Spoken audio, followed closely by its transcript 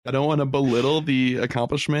I don't want to belittle the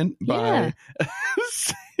accomplishment by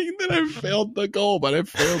saying that I failed the goal, but I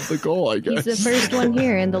failed the goal, I guess. He's the first one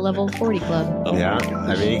here in the level 40 club. Oh yeah. my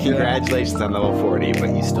gosh. I mean, congratulations on level 40, but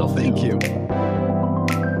you still failed. Thank you.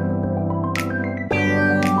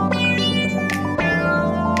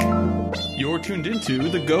 You're tuned into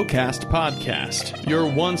the GoCast podcast, your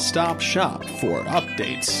one-stop shop for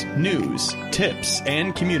updates, news, tips,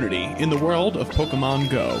 and community in the world of Pokemon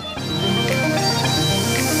Go.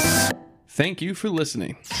 Thank you for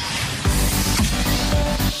listening.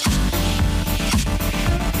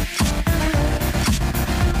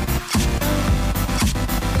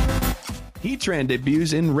 Heatran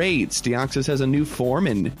debuts in raids. Deoxys has a new form,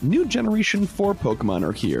 and new Generation 4 Pokemon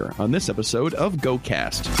are here on this episode of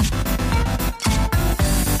GoCast.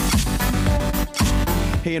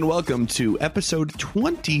 Hey, and welcome to episode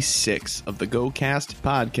 26 of the GoCast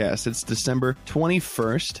podcast. It's December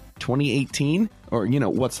 21st, 2018, or, you know,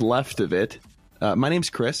 what's left of it. My name's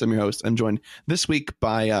Chris. I'm your host. I'm joined this week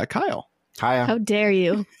by Kyle. Hiya. How dare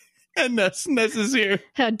you? And Ness is here.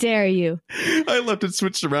 How dare you? I left it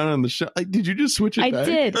switched around on the show. Did you just switch it I back?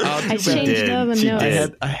 did. Oh, I too bad. changed them and She no.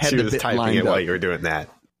 did. I had She the was bit typing lined it while up. you were doing that.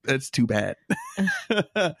 That's too bad.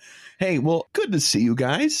 Hey, well, good to see you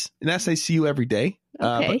guys. Ness, I see you every day.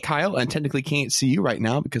 Okay. But Kyle, I technically can't see you right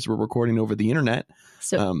now because we're recording over the internet.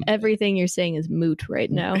 So everything you're saying is moot right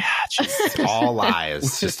now. It's all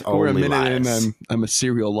lies. Just We're a only minute lies. in. I'm a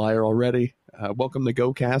serial liar already. Welcome to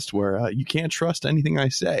GoCast, where you can't trust anything I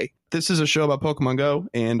say. This is a show about Pokemon Go,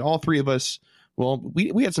 and all three of us, well,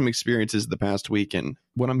 we had some experiences the past week, and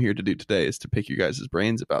what I'm here to do today is to pick you guys'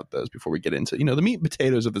 brains about those before we get into, you know, the meat and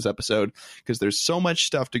potatoes of this episode, because there's so much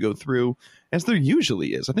stuff to go through, as there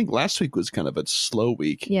usually is. I think last week was kind of a slow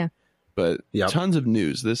week. Yeah. But tons of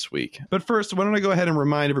news this week. But first, why don't I go ahead and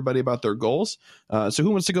remind everybody about their goals? So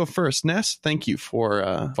who wants to go first? Ness, thank you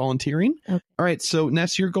for volunteering. Okay. All right, so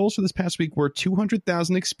Ness, your goals for this past week were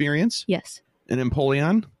 200,000 experience, Yes. an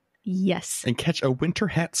Empoleon, Yes. and catch a winter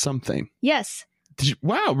hat something. Yes.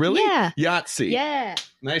 Wow, really? Yeah. Yahtzee. Yeah.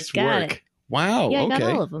 Nice Got work. it. Wow, Yeah, I okay.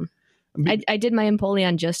 got all of them. I did my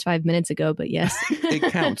Empoleon just 5 minutes ago, but yes.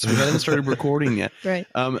 It counts. We haven't started recording yet. Right.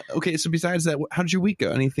 Okay, so besides that, how did your week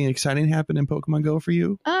go? Anything exciting happen in Pokemon Go for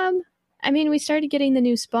you? I mean, we started getting the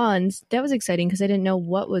new spawns. That was exciting because I didn't know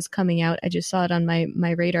what was coming out. I just saw it on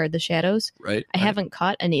my radar, the shadows. Right. I haven't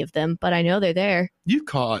caught any of them, but I know they're there. You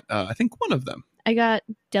caught, I think, one of them. I got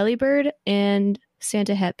Delibird and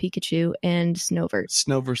Santa Hat Pikachu and Snover.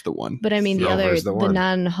 Snover's the one. But I mean Snover's the the one.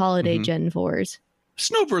 non-holiday Gen 4s.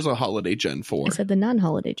 Snover's a holiday Gen 4. I said the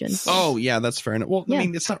non-holiday Gen 4s. Oh, yeah, that's fair enough. Well, Yeah. I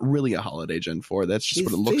mean, it's not really a holiday Gen 4. That's just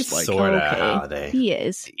what it looks He's like. Sort of Okay. holiday. He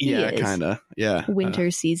is. He Yeah, is. kind of. Yeah. Winter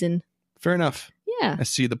season. Fair enough. Yeah. I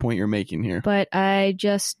see the point you're making here. But I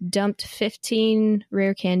just dumped 15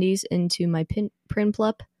 rare candies into my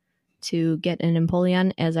Prinplup to get an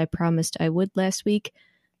Empoleon, as I promised I would last week.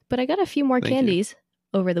 But I got a few more Thank you. candies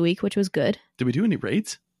over the week, which was good. Did we do any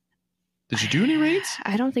raids? Did you do any raids?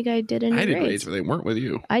 I don't think I did any I did raids. raids, but they weren't with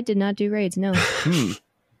you. I did not do raids, no. Hmm.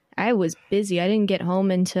 I was busy. I didn't get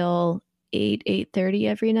home until 8:30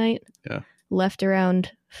 every night. Yeah. Left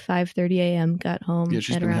around 5:30 a.m. Got home Yeah,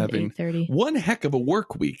 she's at been around having 8:30. One heck of a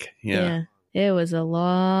work week. Yeah. It was a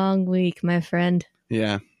long week, my friend.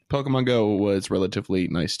 Yeah. Pokemon Go was relatively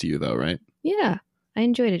nice to you, though, right? Yeah, I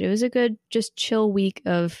enjoyed it. It was a good, just chill week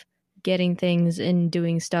of getting things and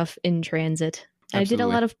doing stuff in transit. I did a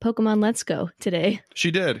Absolutely. lot of Pokemon Let's Go today.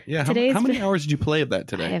 She did. Yeah. How Today's many been- hours did you play of that I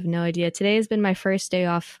today? have no idea. Today has been my first day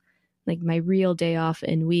off, like my real day off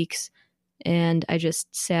in weeks. And I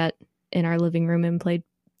just sat in our living room and played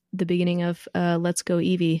the beginning of Let's Go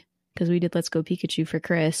Eevee, because we did Let's Go Pikachu for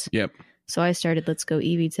Chris. Yep. So I started Let's Go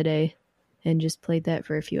Eevee today and just played that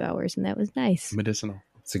for a few hours, and that was nice. Medicinal.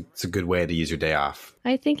 It's a good way to use your day off.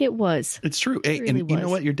 I think it was. It's true. Hey, really and you know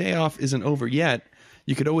was. what? Your day off isn't over yet.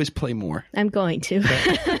 You could always play more. I'm going to.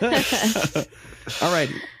 All right,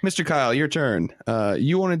 Mr. Kyle, your turn.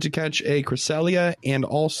 You wanted to catch a Cresselia and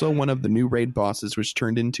also one of the new raid bosses, which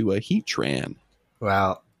turned into a Heatran.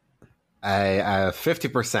 Well, I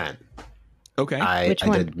 50%. Okay. I Which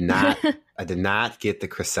one? did not. I did not get the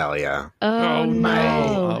Cresselia. Oh,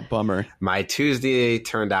 no. Oh, bummer. My Tuesday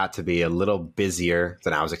turned out to be a little busier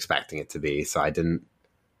than I was expecting it to be, so I didn't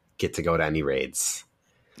get to go to any raids.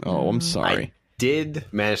 Oh, I'm sorry. I did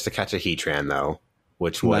manage to catch a Heatran, though,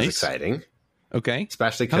 which was Nice. exciting. Okay.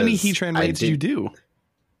 Especially How because many Heatran raids did you do?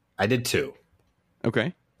 I did 2.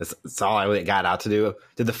 Okay. That's all I really got out to do.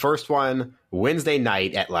 Did the first one Wednesday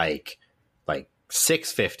night at like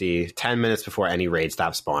 6:50, 10 minutes before any raid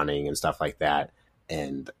stopped spawning and stuff like that.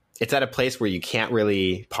 And it's at a place where you can't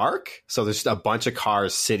really park. So there's just a bunch of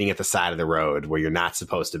cars sitting at the side of the road where you're not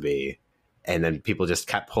supposed to be. And then people just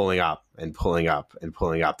kept pulling up and pulling up and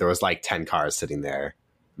pulling up. There was like 10 cars sitting there.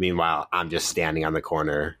 Meanwhile, I'm just standing on the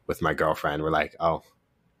corner with my girlfriend. We're like, oh,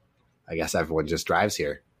 I guess everyone just drives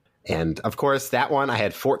here. And of course, that one, I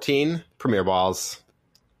had 14 Premier Balls.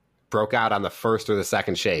 Broke out on the first or the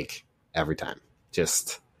second shake every time.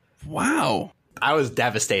 Just Wow. I was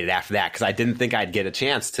devastated after that because I didn't think I'd get a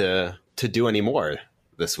chance to do any more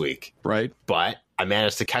this week. Right. But I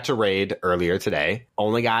managed to catch a raid earlier today.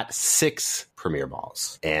 Only got 6 Premier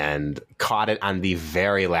Balls and caught it on the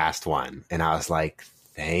very last one. And I was like,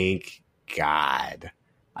 thank God.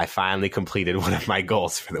 I finally completed one of my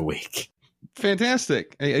goals for the week.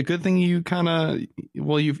 Fantastic. A good thing you kind of,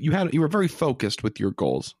 well, you were very focused with your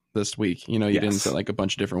goals this week. You know, you didn't set like a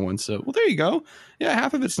bunch of different ones. So, well, there you go. Yeah,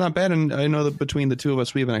 half of it's not bad. And I know that between the two of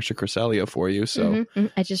us, we have an extra Cresselia for you. So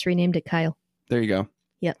I just renamed it Kyle. There you go.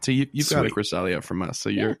 Yeah. So you've got a Cresselia from us. So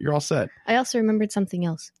you're all set. I also remembered something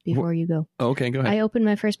else before you go. Oh, okay, go ahead. I opened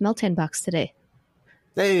my first Meltan box today.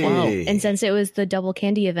 Hey. Wow. And since it was the double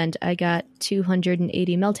candy event, I got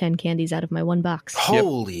 280 Meltan candies out of my one box.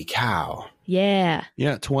 Holy cow. Yeah.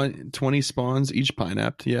 Yeah, 20 spawns, each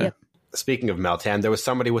pineapple. Yeah. Yep. Speaking of Meltan, there was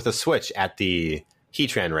somebody with a Switch at the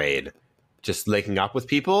Heatran raid just linking up with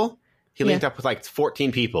people. He linked up with like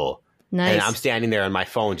 14 people. Nice. And I'm standing there and my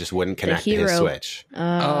phone just wouldn't connect to his Switch.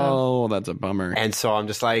 Oh, that's a bummer. And so I'm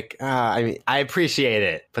just like, I mean, I appreciate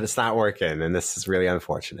it, but it's not working. And this is really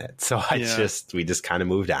unfortunate. So we just kind of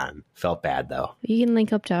moved on. Felt bad though. You can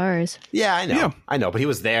link up to ours. Yeah, I know. Yeah. I know. But he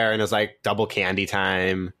was there and it was like double candy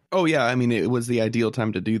time. Oh, yeah. I mean, it was the ideal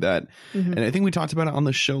time to do that. Mm-hmm. And I think we talked about it on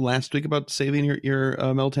the show last week about saving your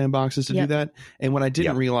Meltan boxes to do that. And what I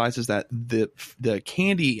didn't realize is that the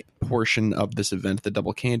candy portion of this event, the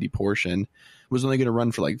double candy portion, was only going to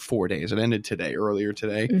run for like 4 days. It ended earlier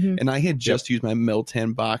today. Mm-hmm. And I had just used my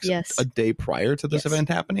Meltan box a day prior to this event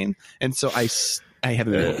happening. And so I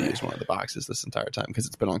haven't been able to use one of the boxes this entire time because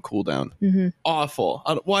it's been on cooldown. Mm-hmm. Awful.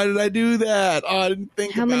 Why did I do that? Oh, I didn't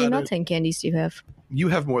think How about many it. Meltan candies do you have? You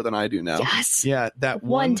have more than I do now. Yes. Yeah, that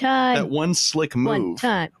one time. That one slick move. One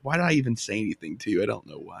time. Why did I even say anything to you? I don't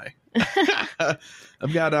know why.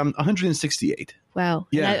 I've got 168. Wow.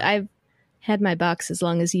 Yeah. And I've had my box as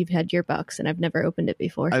long as you've had your box, and I've never opened it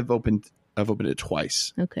before. I've opened it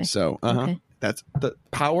twice. Okay. So, Okay. That's the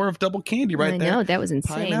power of double candy right there. I know, that was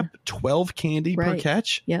insane. Pineapple, 12 candy per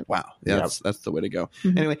catch. Yep. Wow. Yeah, that's the way to go.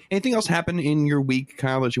 Mm-hmm. Anyway, anything else happen in your week,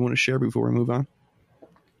 Kyle, that you want to share before we move on?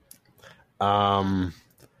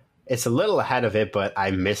 It's a little ahead of it, but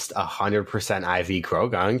I missed 100% IV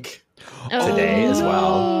Krogunk today as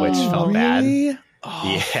well, which felt bad.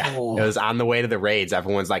 Oh. Yeah, it was on the way to the raids.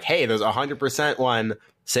 Everyone's like, hey, there's 100% one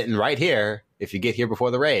sitting right here if you get here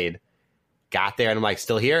before the raid. Got there and I'm like,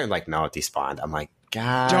 still here? And like, no, it despawned. I'm like,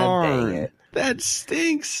 God dang it. That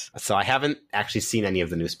stinks. So I haven't actually seen any of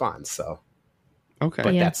the new spawns. So, okay.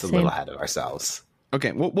 But Yeah, that's a little ahead of ourselves.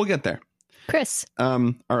 Okay, we'll get there. Chris.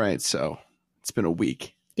 All right, so it's been a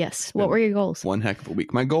week. Yes. What were your goals? One heck of a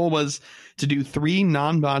week. My goal was to do 3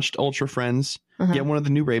 non-botched Ultra Friends, get one of the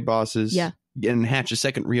new raid bosses, and hatch a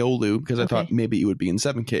second Riolu because I thought maybe it would be in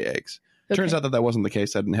 7k eggs. Turns out that wasn't the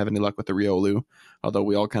case. I didn't have any luck with the Riolu, although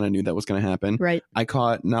we all kind of knew that was going to happen. Right. I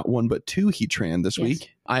caught not 1 but 2 Heatran this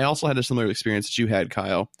week. I also had a similar experience that you had,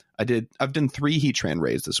 Kyle. I've done 3 Heatran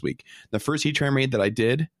raids this week. The first Heatran raid that I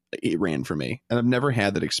did, it ran for me, and I've never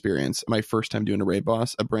had that experience. My first time doing a raid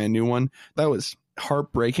boss, a brand new one, that was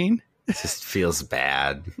heartbreaking. It just feels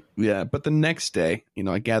bad. Yeah, but the next day,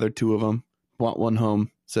 I gathered 2 of them, brought one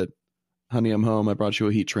home, said, honey, I'm home. I brought you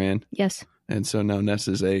a Heatran. Yes. And so now Ness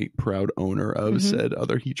is a proud owner of said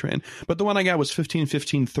other Heatran. But the one I got was 15,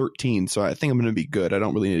 15, 13. So I think I'm going to be good. I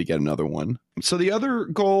don't really need to get another one. So the other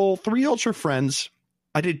goal, 3 Ultra Friends.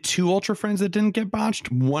 I did 2 Ultra Friends that didn't get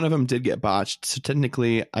botched. One of them did get botched. So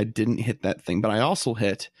technically I didn't hit that thing. But I also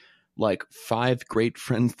hit like 5 Great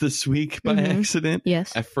Friends this week by accident.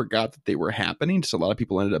 Yes. I forgot that they were happening. So a lot of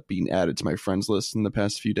people ended up being added to my friends list in the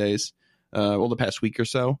past few days. The past week or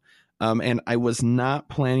so. And I was not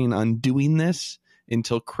planning on doing this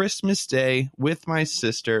until Christmas Day with my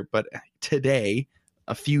sister. But today,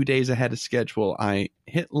 a few days ahead of schedule, I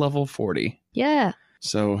hit level 40. Yeah.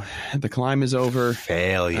 So the climb is over.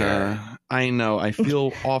 Failure. I know. I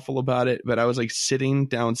feel awful about it. But I was like sitting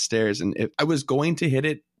downstairs and I was going to hit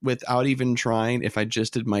it without even trying if I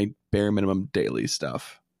just did my bare minimum daily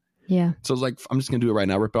stuff. Yeah. So I was like, I'm just going to do it right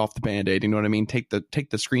now. Rip off the Band-Aid. You know what I mean? Take the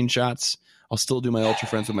screenshots I'll still do my Ultra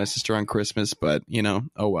Friends with my sister on Christmas, but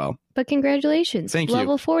oh well. But congratulations. Thank you.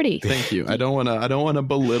 Level 40. Thank you. I don't want to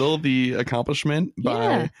belittle the accomplishment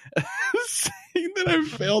by saying that I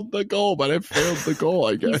failed the goal, but I failed the goal,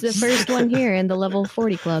 I guess. He's the first one here in the level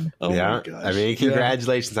 40 club. Oh yeah. my gosh. I mean,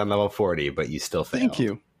 congratulations on level 40, but you still failed. Thank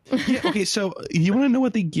you. Yeah, okay, so you want to know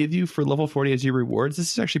what they give you for level 40 as your rewards?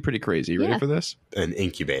 This is actually pretty crazy. You ready for this? An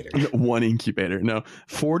incubator. 1 incubator. No.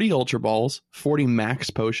 40 Ultra Balls, 40 Max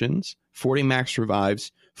Potions, 40 Max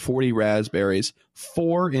Revives, 40 Raspberries,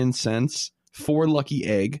 4 Incense, 4 Lucky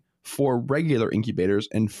Egg, 4 regular incubators,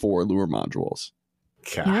 and 4 Lure Modules.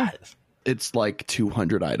 God. Yeah. It's like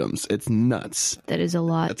 200 items. It's nuts. That is a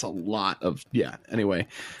lot. That's a lot of, Anyway,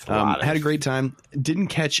 I had a great time. Didn't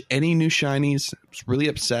catch any new shinies. Was really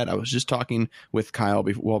upset. I was just talking with Kyle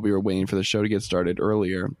while we were waiting for the show to get started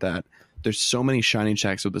earlier that there's so many shiny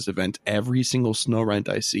checks with this event. Every single snow rent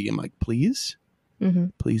I see, I'm like, please,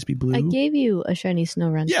 please be blue. I gave you a shiny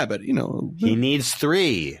snow run. Yeah, but he needs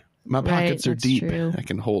 3. my pockets are that's deep. true. I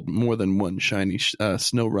can hold more than 1 shiny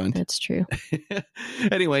snow runt. That's true.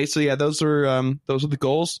 Anyway, so yeah, those are the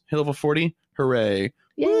goals. Hit level 40. Hooray.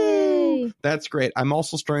 Yay! That's great. I'm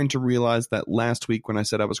also starting to realize that last week when I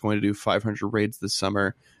said I was going to do 500 raids this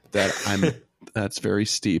summer, that that's very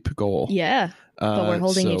steep goal. Yeah. But we're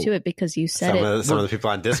holding you to it because you said Some of the people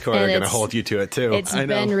on Discord are going to hold you to it too. It's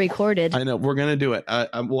been recorded. I know. We're going to do it.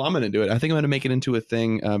 I'm going to do it. I think I'm going to make it into a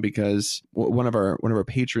thing because one of our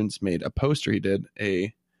patrons made a poster. He did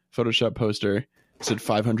a Photoshop poster. It said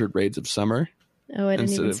 500 raids of summer. Oh, I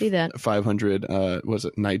didn't even see that. 500 was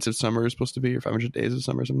it nights of summer is supposed to be, or 500 days of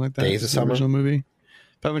summer, something like that. Days of summer. Original movie.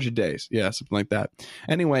 500 days. Yeah, something like that.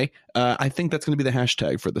 Anyway, I think that's going to be the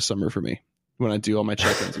hashtag for the summer for me. When I do all my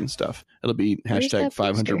check-ins and stuff, it'll be hashtag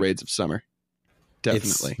 500 raids of summer.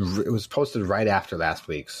 Definitely. It was posted right after last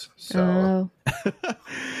week's. So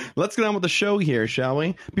Let's get on with the show here, shall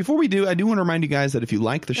we? Before we do, I do want to remind you guys that if you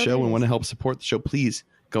like the show and want to help support the show, please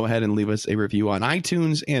go ahead and leave us a review on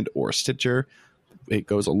iTunes and or Stitcher. It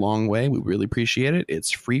goes a long way. We really appreciate it.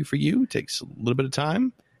 It's free for you. It takes a little bit of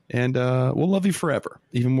time. And we'll love you forever,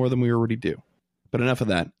 even more than we already do. But enough of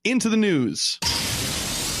that. Into the news.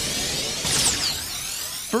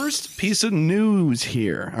 First piece of news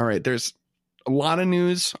here. All right, there's a lot of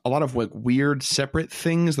news, a lot of like weird separate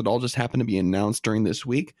things that all just happen to be announced during this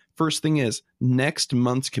week. First thing is next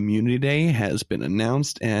month's Community Day has been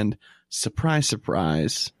announced, and surprise,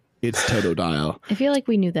 surprise, it's Totodile. I feel like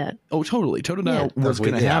we knew that. Oh, totally. Totodile was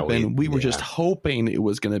going to happen. We were just hoping it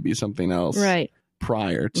was going to be something else, right?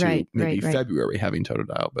 Prior to maybe February having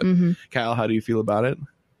Totodile. But Kyle, how do you feel about it?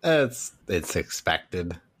 It's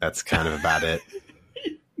expected. That's kind of about it.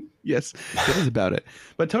 Yes, that is about it.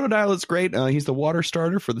 But Totodile is great. He's the water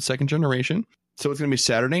starter for the 2nd generation. So it's going to be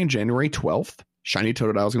Saturday, January 12th. Shiny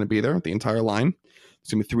Totodile is going to be there, the entire line.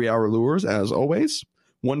 It's going to be 3-hour lures, as always.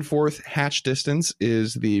 1/4 hatch distance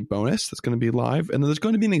is the bonus that's going to be live. And then there's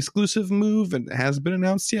going to be an exclusive move. It hasn't been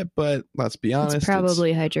announced yet, but let's be honest. It's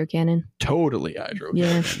probably Hydro Cannon. Totally Hydro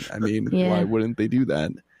Cannon. I mean, why wouldn't they do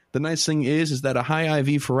that? The nice thing is that a high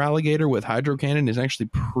IV for alligator with Hydro Cannon is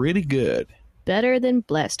actually pretty good. Better than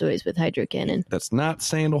Blastoise with Hydro Cannon. That's not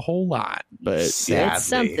saying a whole lot, but sadly, it's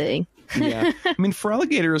something. Yeah, I mean,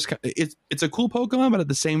 Feraligatr it's a cool Pokemon, but at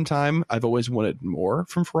the same time, I've always wanted more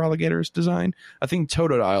from Feraligatr's design. I think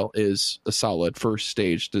Totodile is a solid first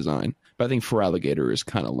stage design, but I think Feraligatr is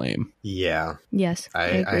kind of lame. Yeah. Yes, I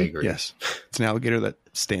agree. Yes, it's an alligator that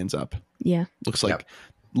stands up. Yeah, looks like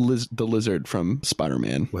the lizard from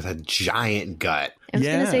Spider-Man with a giant gut. I was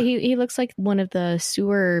gonna say he looks like one of the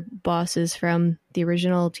sewer bosses from the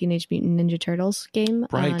original Teenage Mutant Ninja Turtles game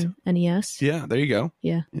on NES. Yeah, there you go.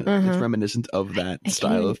 Yeah. It's reminiscent of that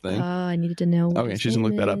style of thing. Oh, I needed to know. Okay, she's gonna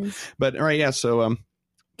look that up. But all right, yeah. So,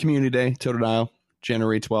 Community Day, Totodile,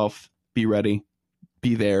 January 12th. Be ready,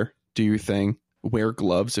 be there, do your thing. Wear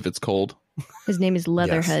gloves if it's cold. His name is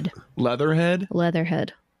Leatherhead. Yes. Leatherhead.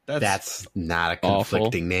 Leatherhead. That's not a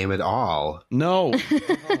conflicting name at all. No.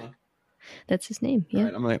 That's his name. Yeah.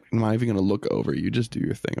 All right, I'm not even going to look over. You just do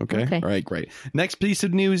your thing, okay? Okay. All right, great. Next piece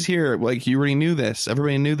of news here. Like, you already knew this.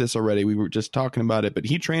 Everybody knew this already. We were just talking about it. But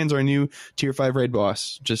Heatran's our new Tier 5 raid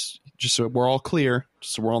boss. Just so we're all clear,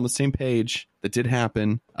 just so we're all on the same page. That did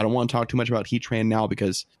happen. I don't want to talk too much about Heatran now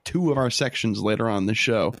because 2 of our sections later on in the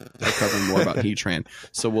show are covering more about Heatran.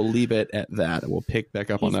 So we'll leave it at that. We'll pick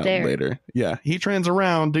back up on that later. Yeah, Heatran's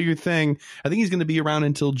around. Do your thing. I think he's going to be around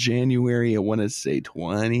until January. I want to say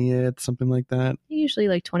 20th, something like that. Usually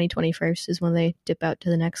like 21st is when they dip out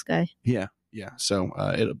to the next guy. Yeah. So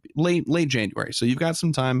it'll be late January. So you've got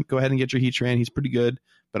some time. Go ahead and get your Heatran. He's pretty good.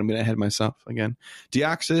 but I'm going to ahead myself again.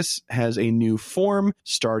 Deoxys has a new form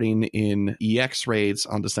starting in EX raids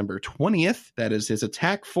on December 20th. That is his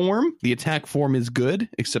attack form. The attack form is good,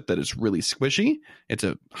 except that it's really squishy. It's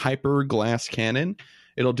a hyper glass cannon.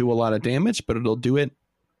 It'll do a lot of damage, but it'll do it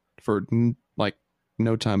for like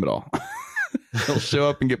no time at all. He'll show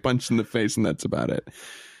up and get punched in the face, and that's about it.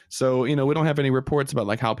 So, we don't have any reports about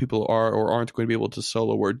like how people are or aren't going to be able to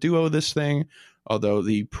solo or duo this thing, although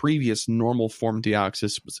the previous normal form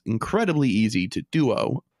Deoxys was incredibly easy to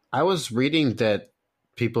duo. I was reading that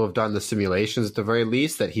people have done the simulations at the very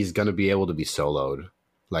least that he's going to be able to be soloed.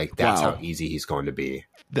 Like, that's how easy he's going to be.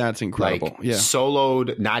 That's incredible. Like, yeah.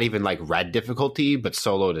 Soloed, not even like red difficulty, but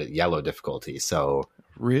soloed at yellow difficulty. So,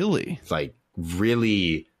 really? Like,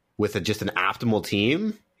 really, with just an optimal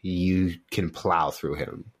team, you can plow through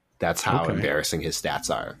him. That's how embarrassing his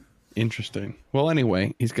stats are. Interesting. Well,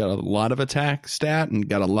 anyway, he's got a lot of attack stat and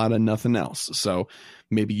got a lot of nothing else. So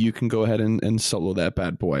maybe you can go ahead and solo that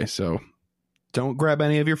bad boy. So don't grab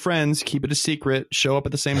any of your friends. Keep it a secret. Show up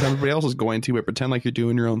at the same time everybody else is going to, but pretend like you're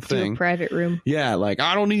doing your own thing. Do a private room. Yeah, like,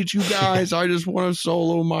 I don't need you guys. I just want to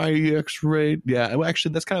solo my EX raid. Yeah, well,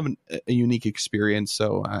 actually, that's kind of a unique experience.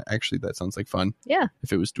 So actually, that sounds like fun. Yeah.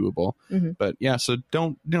 If it was doable. Mm-hmm. But yeah, so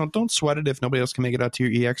don't sweat it if nobody else can make it out to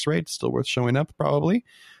your EX raid. It's still worth showing up, probably.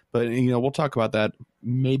 But, we'll talk about that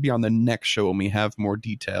maybe on the next show when we have more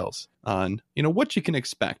details on, what you can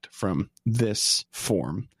expect from this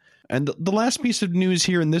form. And the last piece of news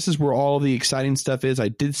here, and this is where all the exciting stuff is. I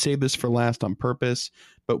did save this for last on purpose,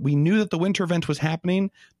 but we knew that the winter event was happening,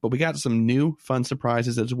 but we got some new fun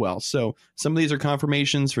surprises as well. So some of these are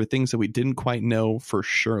confirmations for things that we didn't quite know for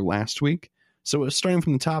sure last week. So starting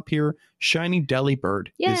from the top here, Shiny Delibird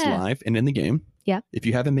is live and in the game. Yep. If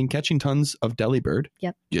you haven't been catching tons of Delibird,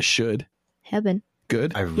 you should. Have been.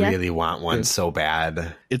 Good. I really want one so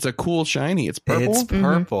bad. It's a cool shiny. It's purple. It's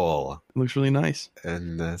purple. It looks really nice.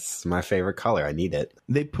 And that's my favorite color. I need it.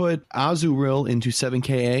 They put Azurill into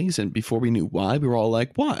 7KAs, and before we knew why, we were all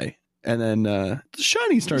like, why? And then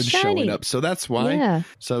shiny started showing up, so that's why. Yeah.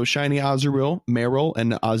 So Shiny Azurill, Marill,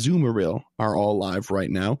 and Azumarill are all live right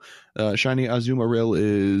now. Shiny Azumarill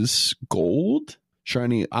is gold.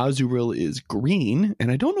 Shiny Azurill is green,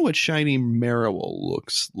 and I don't know what Shiny Marill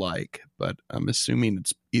looks like, but I'm assuming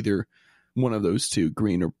it's either one of those two,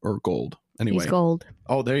 green or gold. Anyway, he's gold.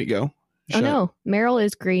 Oh, there you go. No, Marill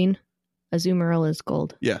is green. Azumarill is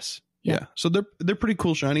gold. Yes. Yeah. So they're pretty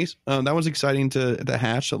cool shinies. That was exciting to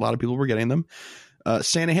hatch. A lot of people were getting them.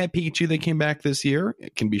 Santa Hat Pikachu, they came back this year.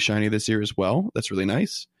 It can be shiny this year as well. That's really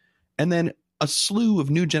nice. And then a slew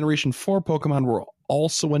of new Generation 4 Pokemon were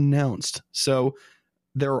also announced. So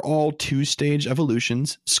they're all 2-stage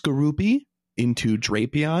evolutions. Skorupi into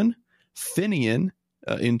Drapion, Finian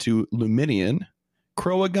into Luminion,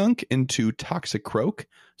 Croagunk into Toxicroak,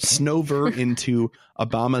 Snover into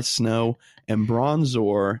Abomasnow, and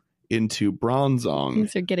Bronzor into Bronzong.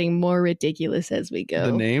 These are getting more ridiculous as we go.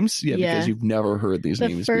 The names? Yeah, because you've never heard these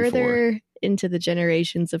names before. The further into the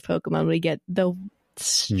generations of Pokemon we get, the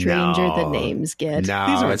stranger the names get. No,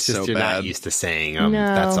 these are it's just so you're bad. not used to saying them.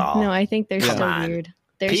 That's all. No, I think they're still weird.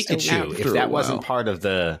 Pikachu, if that wasn't part of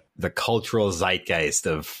the cultural zeitgeist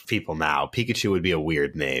of people now, Pikachu would be a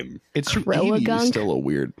weird name. It's Eevee is still a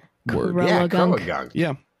weird word. Yeah, Croagunk.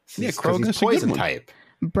 Yeah. Yeah, Croagunk's poison type.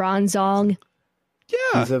 Bronzong.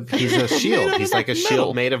 Yeah. He's a shield. He's like a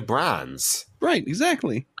shield made of bronze. Right,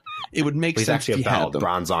 exactly. It would make sense if he had them.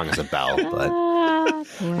 Bronzong is a bell, but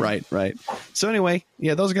Right. So anyway,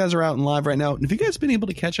 those guys are out and live right now. Have you guys been able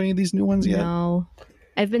to catch any of these new ones yet? No.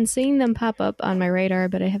 I've been seeing them pop up on my radar,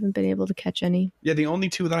 but I haven't been able to catch any. Yeah, the only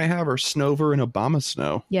two that I have are Snover and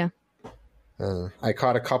Abomasnow. Yeah. I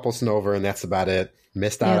caught a couple Snover, and that's about it.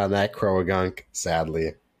 Missed out on that Croagunk,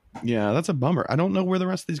 sadly. Yeah, that's a bummer. I don't know where the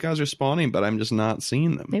rest of these guys are spawning, but I'm just not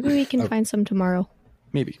seeing them. Maybe we can find some tomorrow.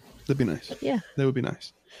 Maybe. That'd be nice. Yeah. That would be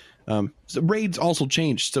nice. So raids also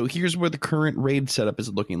changed. So here's where the current raid setup is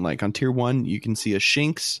looking like. On tier 1, you can see a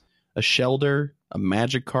Shinx, a Shelder, a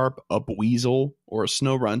Magikarp, a Buizel, or a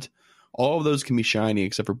Snorunt. All of those can be shiny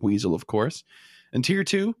except for Buizel, of course. And tier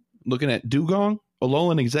 2, looking at Dugong,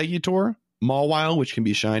 Alolan Exeggutor, Mawile, which can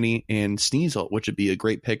be shiny, and Sneasel, which would be a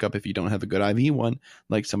great pickup if you don't have a good IV one,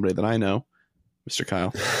 like somebody that I know, Mr.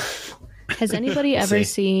 Kyle. Has anybody ever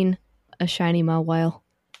seen a shiny Mawile?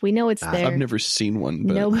 We know it's there. I've never seen one.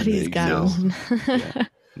 But nobody's got one. Yeah.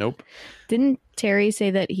 Nope. Didn't Terry say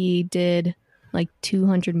that he did like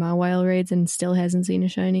 200 Mawile raids and still hasn't seen a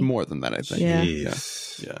shiny? More than that, I think.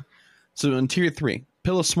 Yeah. So in tier 3,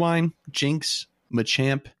 Piloswine, Jinx,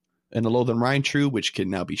 Machamp, and Alolan Raichu, which can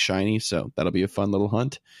now be shiny, so that'll be a fun little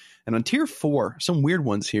hunt. And on tier 4, some weird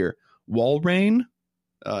ones here. Walrein,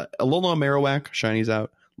 Alola Marowak, Shiny's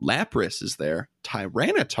out. Lapras is there.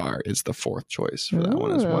 Tyranitar is the fourth choice for that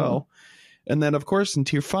one as well. And then, of course, in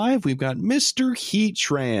Tier 5, we've got Mr.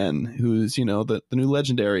 Heatran, who's, the new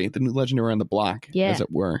legendary on the block, as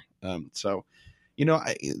it were.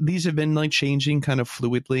 These have been like changing kind of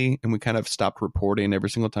fluidly, and we kind of stopped reporting every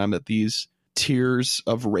single time that these tiers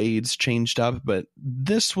of raids changed up. But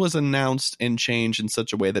this was announced and changed in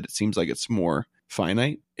such a way that it seems like it's more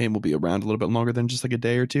finite and will be around a little bit longer than just like a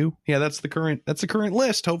day or two. Yeah, that's the current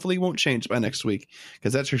list. Hopefully it won't change by next week,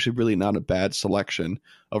 because that's actually really not a bad selection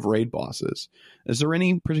of raid bosses. Is there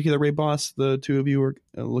any particular raid boss the two of you are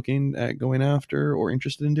looking at going after or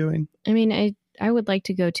interested in doing? I mean, I would like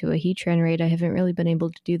to go to a Heatran raid. I haven't really been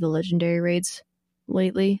able to do the legendary raids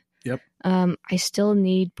lately. Yep. I still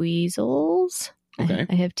need Weasels. Okay.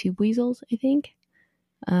 I have 2 Weasels, I think.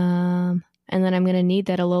 And then I'm going to need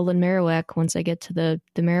that Alolan Marowak once I get to the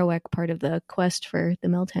Marowak part of the quest for the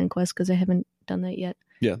Meltan quest, because I haven't done that yet.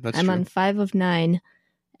 Yeah, that's I'm true. on 5 of 9,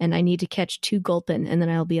 and I need to catch 2 Gulpin, and then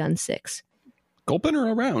I'll be on 6. Gulpin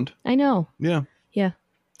are around. I know. Yeah. Yeah.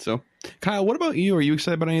 So, Kyle, what about you? Are you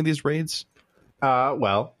excited about any of these raids?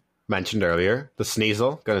 Well, mentioned earlier, the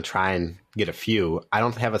Sneasel. Going to try and get a few. I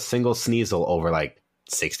don't have a single Sneasel over like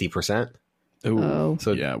 60%. Oh.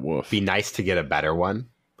 So yeah, woof. Be nice to get a better one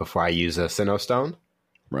before I use a Sinnoh Stone.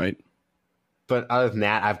 Right. But other than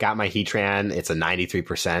that, I've got my Heatran. It's a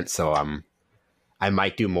 93%, so I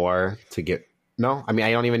might do more to get... No, I mean,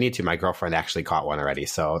 I don't even need to. My girlfriend actually caught one already,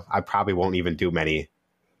 so I probably won't even do many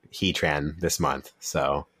Heatran this month,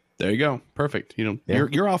 so... There you go. Perfect.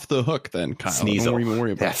 You're off the hook then, Kyle. Sneasel. Don't even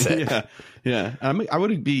worry about That's it. Yeah. I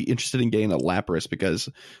would be interested in getting a Lapras, because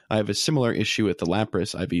I have a similar issue with the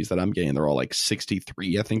Lapras IVs that I'm getting. They're all like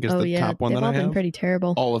 63, I think, is the top one that I have. They've all been pretty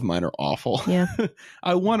terrible. All of mine are awful. Yeah.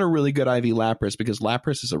 I want a really good IV Lapras, because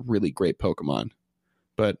Lapras is a really great Pokemon.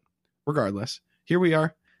 But regardless, here we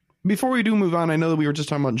are. Before we do move on, I know that we were just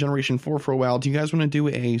talking about Generation 4 for a while. Do you guys want to do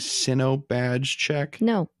a Sinnoh badge check?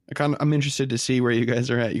 No. I'm interested to see where you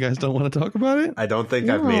guys are at. You guys don't want to talk about it? I don't think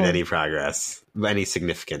I've made any progress. Any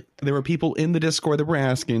significant. There were people in the Discord that were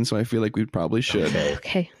asking, so I feel like we probably should.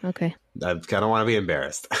 Okay. I don't want to be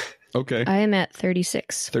embarrassed. Okay. I am at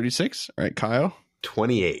 36. 36? All right, Kyle?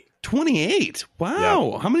 28. 28?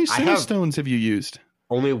 Wow. Yep. How many Sinnoh Stones have you used?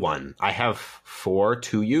 Only one. I have 4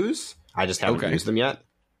 to use. I just haven't used them yet.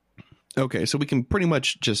 Okay, so we can pretty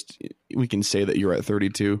much we can say that you're at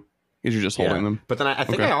 32 because you're just holding them. But then I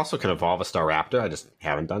think I also can evolve a Staraptor. I just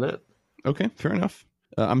haven't done it. Okay, fair enough.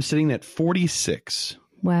 I'm sitting at 46.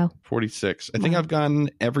 Wow. 46. I think I've gotten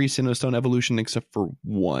every Sinnoh Stone evolution except for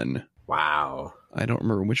one. Wow. I don't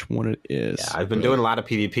remember which one it is. Yeah, I've been doing a lot of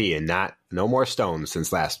PvP and no more stones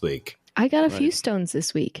since last week. I got a few stones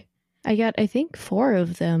this week. I got, I think, 4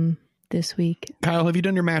 of them this week. Kyle, have you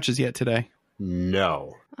done your matches yet today?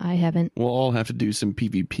 No. I haven't. We'll all have to do some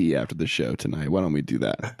PvP after the show tonight. Why don't we do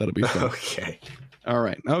that? That'll be fun. Okay. All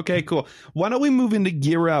right. Okay, cool. Why don't we move into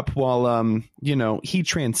Gear Up while,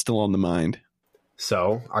 Heatran's still on the mind?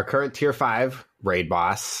 So, our current Tier 5 raid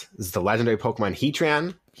boss is the legendary Pokemon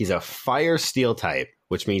Heatran. He's a Fire Steel type,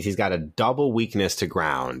 which means he's got a double weakness to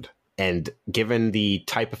ground. And given the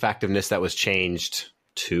type effectiveness that was changed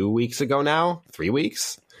 2 weeks ago now, 3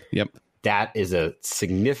 weeks? Yep. That has a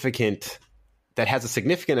significant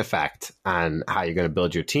effect on how you're going to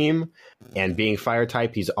build your team. And being fire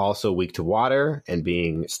type, he's also weak to water. And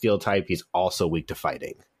being steel type, he's also weak to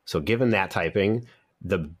fighting. So given that typing,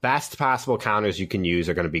 the best possible counters you can use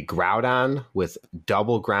are going to be Groudon with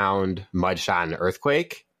double ground, Mudshot, and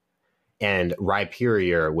Earthquake. And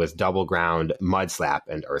Rhyperior with double ground, Mudslap,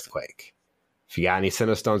 and Earthquake. If you got any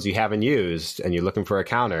Sinnoh Stones you haven't used and you're looking for a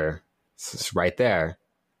counter, it's right there.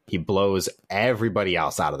 He blows everybody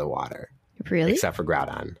else out of the water. Really? Except for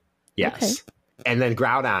Groudon. Yes. Okay. And then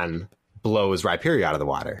Groudon blows Rhyperior out of the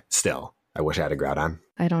water. Still. I wish I had a Groudon.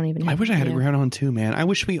 I don't even have I wish I had a Groudon too, man. I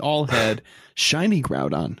wish we all had shiny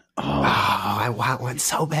Groudon. Oh, I want one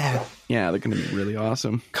so bad. Yeah, they're going to be really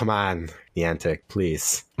awesome. Come on, Niantic,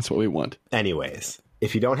 please. That's what we want. Anyways,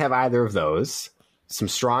 if you don't have either of those, some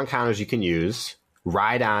strong counters you can use.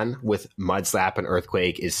 Rhydon with Mudslap and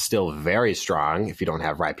Earthquake is still very strong if you don't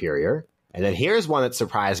have Rhyperior. And then here's one that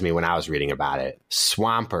surprised me when I was reading about it.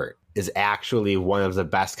 Swampert is actually one of the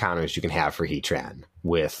best counters you can have for Heatran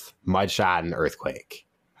with Mudshot and Earthquake.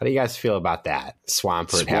 How do you guys feel about that?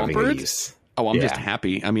 Swampert having a use. Oh, I'm just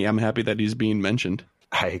happy. I mean, I'm happy that he's being mentioned.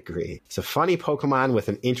 I agree. It's a funny Pokemon with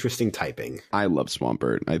an interesting typing. I love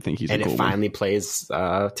Swampert. I think he's and a cool it finally plays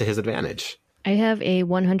to his advantage. I have a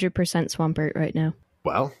 100% Swampert right now.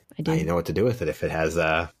 Well, I do. You know what to do with it if it has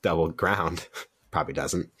double ground. Probably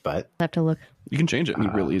doesn't, but I'll have to look. You can change it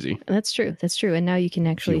real easy. That's true. And now you can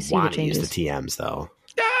actually you see the want to changes. use the TMs though.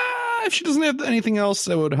 If she doesn't have anything else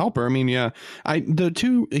that would help her, I mean, yeah. The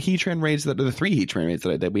 2 Heatran raids the 3 Heatran raids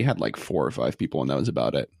that I did, we had like 4 or 5 people, and that was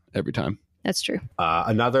about it every time. That's true.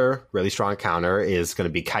 Another really strong counter is going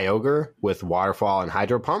to be Kyogre with Waterfall and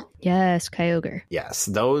Hydro Pump. Yes, Kyogre. Yes,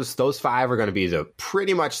 those 5 are going to be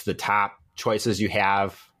pretty much the top choices you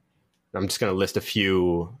have. I'm just going to list a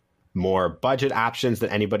few more budget options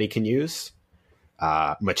that anybody can use.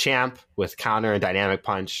 Machamp with Counter and Dynamic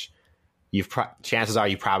Punch. Chances are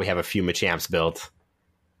you probably have a few Machamps built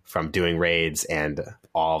from doing raids and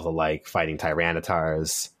all of the fighting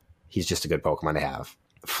Tyrannitars. He's just a good Pokemon to have.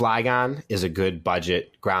 Flygon is a good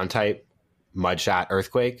budget ground type Mudshot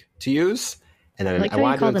Earthquake to use. And then I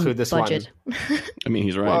wanted to include this budget. one. I mean,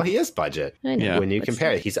 he's right. Well, he is budget. I know, Yeah. When you but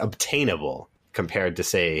compare still. it, he's obtainable compared to,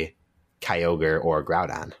 say, Kyogre or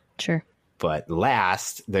Groudon. Sure. But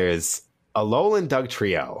last, there's Alolan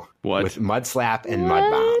Dugtrio What? with Mudslap and Mud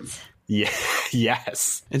Bomb. Yeah,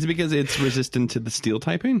 yes. Is it because it's resistant to the steel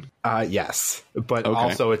typing? Yes. But Okay.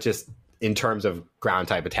 also it just, in terms of ground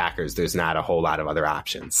type attackers, there's not a whole lot of other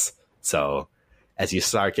options. So as you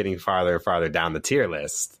start getting farther and farther down the tier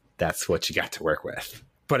list, that's what you got to work with.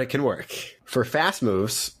 But it can work. For fast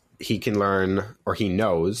moves, he can learn, or he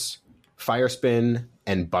knows, Fire Spin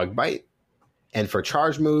and Bug Bite. And for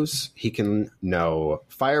charge moves, he can know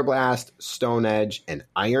Fire Blast, Stone Edge, and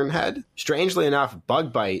Iron Head. Strangely enough,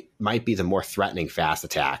 Bug Bite might be the more threatening fast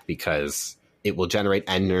attack because it will generate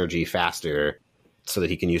energy faster so that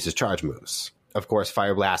he can use his charge moves. Of course,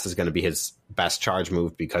 Fire Blast is going to be his best charge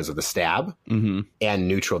move because of the stab and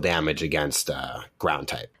neutral damage against ground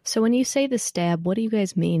type. So when you say the stab, what do you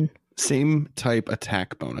guys mean? Same type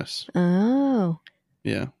attack bonus. Oh.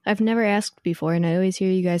 Yeah. I've never asked before, and I always hear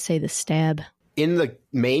you guys say the stab. In the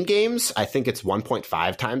main games, I think it's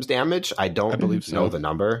 1.5 times damage. I don't believe so. know the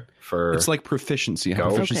number for... It's like proficiency. How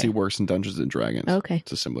Go. proficiency Okay. works in Dungeons and Dragons. Okay.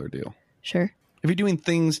 It's a similar deal. Sure. If you're doing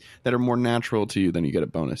things that are more natural to you, then you get a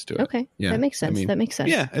bonus to it. Okay. Yeah. That makes sense. I mean, that makes sense.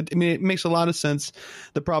 Yeah. I mean, it makes a lot of sense.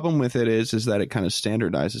 The problem with it is that it kind of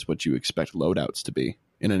standardizes what you expect loadouts to be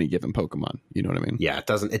in any given Pokemon. You know what I mean? Yeah,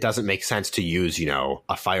 it doesn't make sense to use,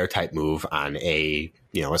 a fire type move on a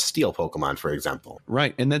steel Pokemon, for example.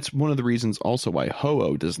 Right. And that's one of the reasons also why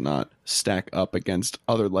Ho-Oh does not stack up against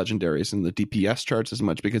other legendaries in the DPS charts as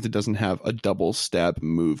much, because it doesn't have a double stab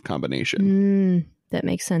move combination. That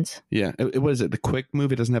makes sense. Yeah. What is it? The quick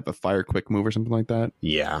move? It doesn't have a fire quick move or something like that?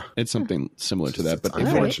 Yeah. It's something similar to that. It's But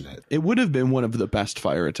unfortunate. it would have been one of the best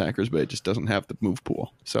fire attackers, but it just doesn't have the move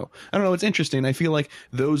pool. So I don't know. It's interesting. I feel like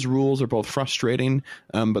those rules are both frustrating,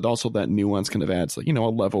 but also that nuance kind of adds, a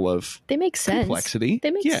level of They make sense. complexity.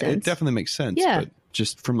 They make yeah, sense. it definitely makes sense. Yeah. But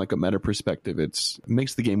just from a meta perspective, it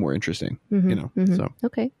makes the game more interesting. So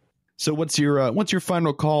Okay. so what's your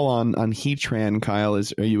final call on Heatran, Kyle?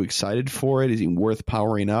 Are you excited for it? Is he worth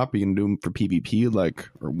powering up? Are you gonna do him for PvP,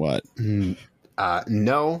 or what?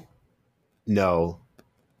 No,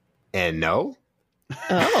 and no.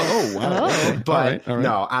 Oh wow. Oh. Okay. But All right.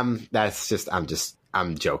 no,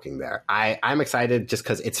 I'm joking there. I'm excited just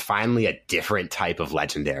because it's finally a different type of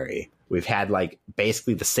legendary. We've had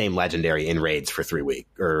basically the same legendary in raids for 3 weeks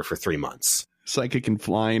or for 3 months. Psychic and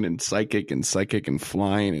flying and psychic and psychic and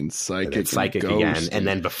flying and psychic And then psychic and again. ghost And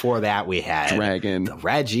then before that we had dragon. the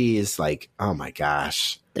Reggies. Oh my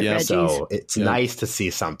gosh. The Yeah. Reggies. So it's Yeah. nice to see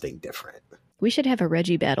something different. We should have a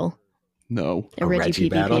Reggie battle. No, A A Reggie Reggie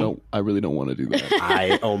PvP. battle? I really don't want to do that.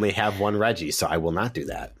 I only have one Reggie, so I will not do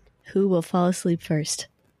that. Who will fall asleep first?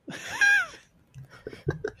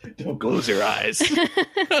 Don't close your eyes.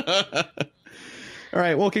 All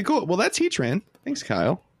right. Well, okay, cool. Well, that's Heatran. Thanks,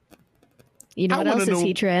 Kyle. You know I what wanna else is know-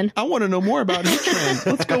 Heatran? I want to know more about Heatran.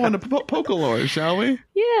 Let's go into Pokelore, shall we?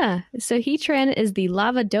 Yeah. So Heatran is the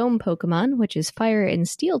Lava Dome Pokemon, which is fire and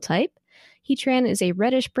steel type. Heatran is a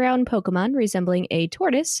reddish-brown Pokemon resembling a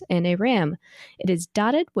tortoise and a ram. It is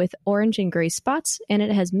dotted with orange and gray spots, and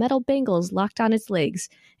it has metal bangles locked on its legs.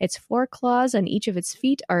 Its 4 claws on each of its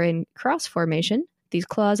feet are in cross formation. These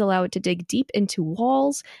claws allow it to dig deep into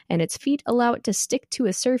walls, and its feet allow it to stick to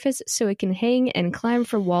a surface so it can hang and climb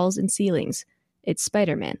for walls and ceilings. It's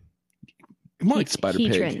Spider-Man. More like Spider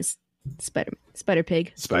Pig. Heatran's Spider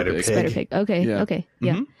Pig. Spider Pig. Spider Pig. Okay. Yeah. Okay.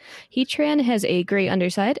 Yeah. Mhm. Heatran has a gray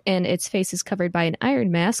underside, and its face is covered by an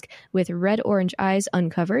iron mask with red-orange eyes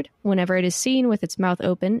uncovered. Whenever it is seen with its mouth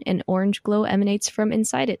open, an orange glow emanates from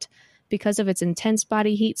inside it. Because of its intense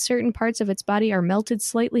body heat, certain parts of its body are melted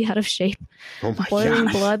slightly out of shape. Oh my Boiling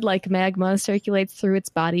gosh. blood like magma circulates through its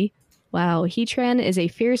body. Wow, Heatran is a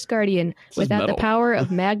fierce guardian. This is Without the metal. power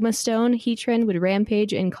of Magma Stone, Heatran would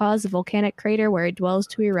rampage and cause the volcanic crater where it dwells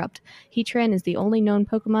to erupt. Heatran is the only known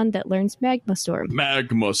Pokemon that learns Magma Storm.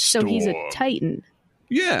 Magma Storm. So he's a Titan.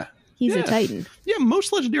 Yeah. He's Yeah. a Titan. Yeah,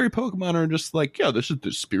 most legendary Pokemon are just like, yeah, this is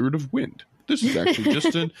the spirit of wind. This is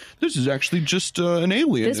actually just an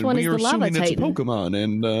alien. This and one we is are the lava assuming it's a Titan. Pokemon.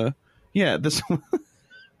 And yeah, this one.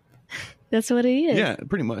 That's what he is. Yeah,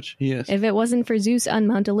 pretty much. He is. If it wasn't for Zeus on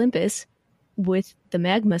Mount Olympus with the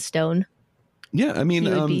Magma Stone, Yeah, I mean, he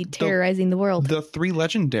would be terrorizing the world. the 3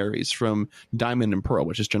 legendaries from Diamond and Pearl,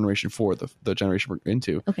 which is Generation 4, the generation we're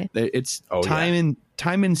into. Okay. It's time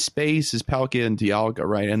and space is Palkia and Dialga,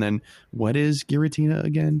 right? And then what is Giratina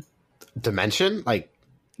again? Dimension, like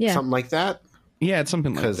Yeah. something like that, Yeah, it's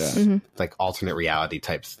something like because that. like alternate reality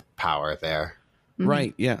types power there. Mhm.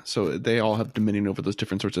 Right, yeah. So they all have dominion over those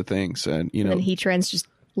different sorts of things. And, you know, And Heatran's just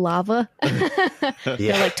lava. Yeah,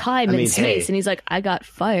 They're like time I mean, and space. hey. And he's like, I got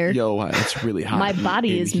fire. yo, it's really hot. My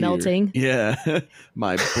body in is here. melting. Yeah,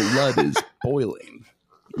 my blood is boiling.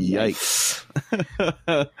 Yikes.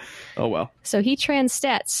 Oh, well. So Heatran's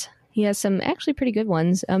stats. He has some actually pretty good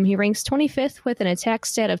ones. He ranks 25th with an attack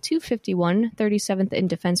stat of 251, 37th in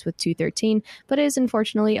defense with 213, but is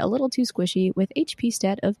unfortunately a little too squishy with HP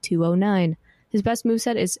stat of 209. His best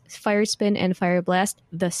moveset is Fire Spin and Fire Blast,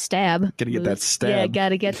 the stab. Gotta get that stab. Yeah,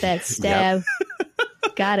 gotta get that stab.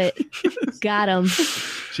 Got it. Got him.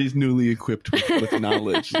 She's newly equipped with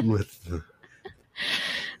knowledge.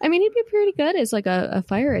 I mean, he'd be pretty good as like a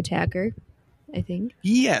fire attacker, I think.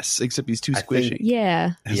 Yes, except he's too I squishy. think-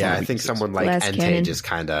 Yeah. Has Yeah, a lot I of think weaknesses. someone like Glass Entei cannon. just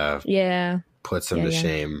kind of Yeah. puts him Yeah, to yeah.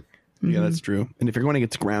 shame. Yeah, Mhm. that's true. And if you're going to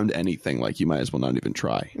get to ground anything, like, you might as well not even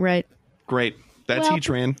try. Right. Great. That's Well-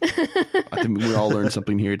 Heatran. I think we all learned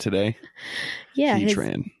something here today. Yeah, his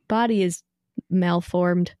Heatran. body is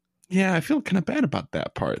malformed. Yeah, I feel kind of bad about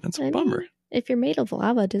that part. That's a I mean, bummer. If you're made of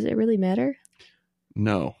lava, does it really matter?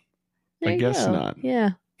 No. There I you guess go. not.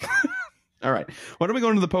 Yeah. All right. Why don't we go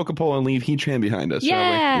into the Pokeball and leave Heatran behind us, shall we?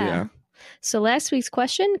 Yeah. Yeah. So last week's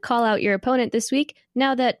question, call out your opponent this week.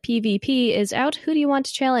 Now that PvP is out, who do you want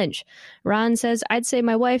to challenge? Ron says, I'd say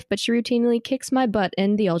my wife, but she routinely kicks my butt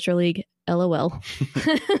in the Ultra League. LOL.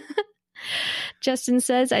 Justin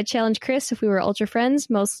says, I challenge Chris if we were Ultra friends,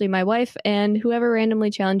 mostly my wife, and whoever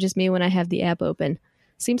randomly challenges me when I have the app open.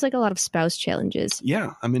 Seems like a lot of spouse challenges.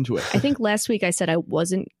 Yeah, I'm into it. I think last week I said I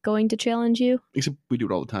wasn't going to challenge you. Except we do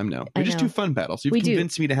it all the time now. I We just know. do fun battles. You've We do.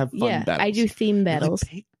 convinced me to have fun Yeah, battles. I do theme You're battles.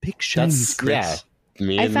 Like, pick shinies, Chris. Yeah,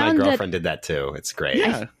 me I and my found that- girlfriend did that too. It's great.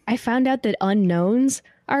 Yeah. I found out that unknowns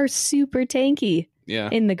are super tanky Yeah.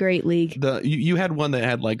 in the Great League. You had one that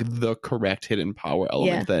had like the correct hidden power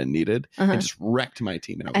element Yeah. that it needed. Uh-huh. It just wrecked my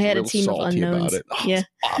team, and I was I had a real team of salty unknowns. about it. Oh, Yeah.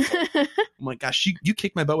 it's awful. Oh my gosh, you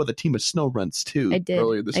kicked my butt with a team of snow runs too. I did.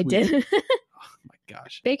 earlier this I week. did. Oh my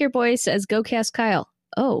gosh. Baker Boy says, go cast Kyle.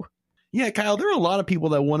 Oh, Yeah, Kyle, there are a lot of people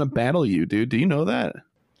that want to battle you, dude. Do you know that?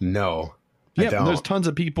 No, I Yeah, don't. there's tons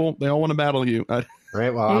of people. They all want to battle you.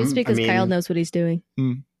 Right. Well, maybe it's because Kyle knows what he's doing.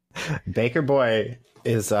 Baker Boy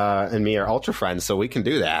is and me are ultra friends, so we can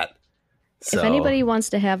do that. So, If anybody wants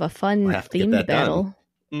to have a fun We'll have to get themed that done.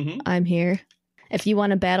 battle, I'm here. If you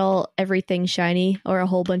want to battle everything shiny or a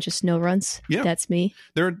whole bunch of snow runs, Yeah. that's me.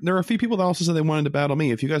 There are a few people that also said they wanted to battle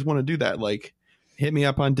me. If you guys want to do that, like, hit me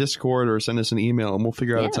up on Discord or send us an email, and we'll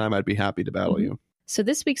figure out a Yeah. time. I'd be happy to battle Mhm. you. So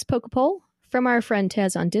this week's Poke Poll from our friend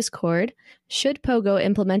Taz on Discord: should Pogo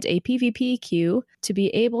implement a PvP queue to be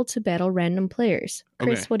able to battle random players?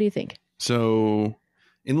 Chris, Okay. what do you think? So,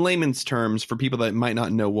 in layman's terms, for people that might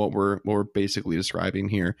not know what we're basically describing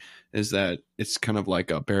here, is that it's kind of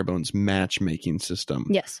like a bare bones matchmaking system.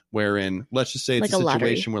 Yes. Wherein, let's just say it's Like a a lottery.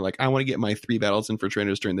 situation where, like, I want to get my 3 battles in for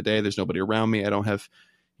trainers during the day. There's nobody around me. I don't have,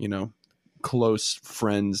 close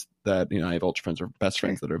friends that, I have ultra friends or best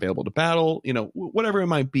friends that are available to battle, whatever it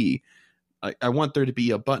might be. I want there to be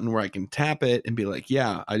a button where I can tap it and be like,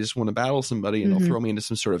 yeah, I just want to battle somebody, and Mhm. it'll throw me into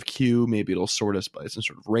some sort of queue. Maybe it'll sort us by some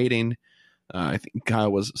sort of rating. I think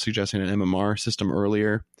Kyle was suggesting an MMR system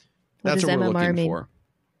earlier. What That's does what we're MMR looking mean? for.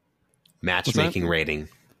 matchmaking rating.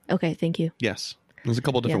 Okay, thank you. Yes. There's a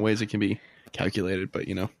couple different ways it can be calculated, but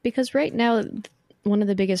Because right now, one of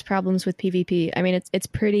the biggest problems with PvP, I mean, it's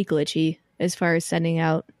pretty glitchy as far as sending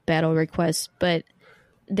out battle requests, but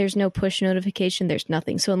there's no push notification. There's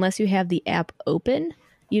nothing. So unless you have the app open,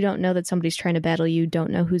 you don't know that somebody's trying to battle you.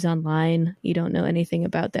 Don't know who's online. You don't know anything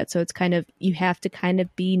about that. So it's you have to kind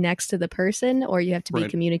of be next to the person, or you have to be Right.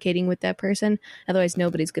 communicating with that person. Otherwise,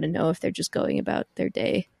 nobody's going to know if they're just going about their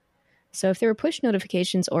day. So if there were push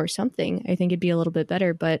notifications or something, I think it'd be a little bit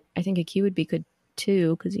better. But I think a queue would be good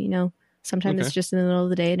too, because Sometimes Okay. it's just in the middle of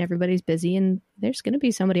the day and everybody's busy and there's going to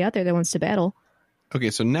be somebody out there that wants to battle. Okay,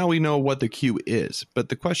 so now we know what the queue is, but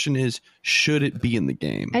the question is, should it be in the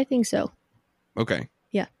game? I think so. Okay.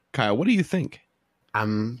 Yeah. Kyle, what do you think?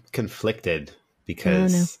 I'm conflicted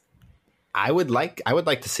because I would like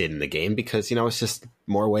to see it in the game because, it's just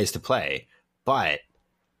more ways to play. But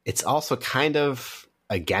it's also kind of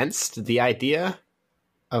against the idea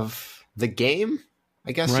of the game,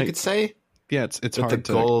 I guess you could say. Yeah, it's but hard the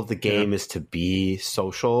to... goal of the game is to be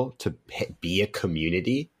social, to be a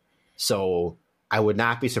community. So I would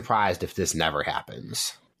not be surprised if this never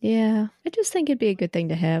happens. Yeah, I just think it'd be a good thing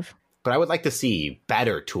to have. But I would like to see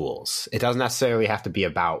better tools. It doesn't necessarily have to be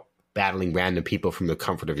about battling random people from the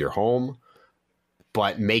comfort of your home,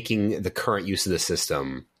 but making the current use of the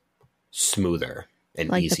system smoother and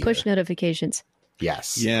like easier. The push notifications.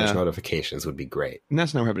 Yes, Yeah. push notifications would be great. And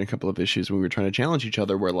that's now we're having a couple of issues when we were trying to challenge each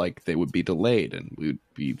other where like they would be delayed and we would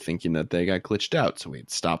be thinking that they got glitched out. So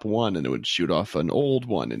we'd stop one and it would shoot off an old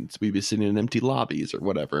one and we'd be sitting in empty lobbies or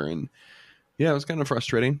whatever. And yeah, it was kind of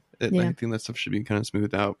frustrating. I think that stuff should be kind of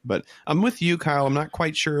smoothed out. But I'm with you, Kyle. I'm not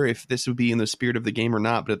quite sure if this would be in the spirit of the game or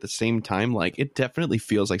not. But at the same time, like it definitely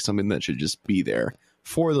feels like something that should just be there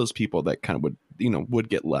for those people that kind of would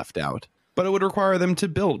get left out. But it would require them to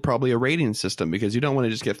build probably a rating system because you don't want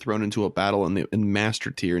to just get thrown into a battle in master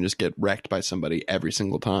tier and just get wrecked by somebody every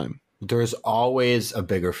single time. There's always a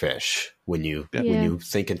bigger fish when you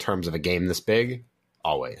think in terms of a game this big.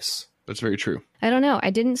 Always. That's very true. I don't know.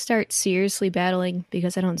 I didn't start seriously battling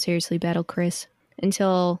because I don't seriously battle Chris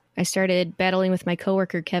until I started battling with my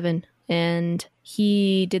coworker, Kevin. And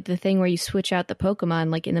he did the thing where you switch out the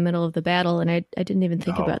Pokemon like in the middle of the battle. And I didn't even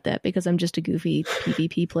think about that because I'm just a goofy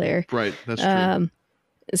PvP player. Right. That's true.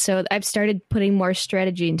 So I've started putting more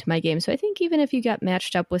strategy into my game. So I think even if you got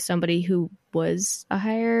matched up with somebody who was a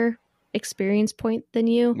higher experience point than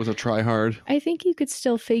you, Was a try hard. I think you could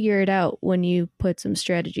still figure it out when you put some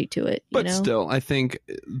strategy to it. But still, I think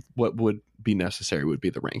what would be necessary would be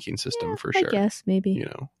the ranking system for sure. I guess, maybe.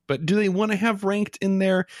 But do they want to have ranked in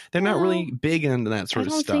there? They're not really big into that sort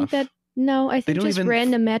of stuff. I don't think that. No, I think just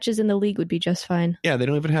random matches in the league would be just fine. Yeah, they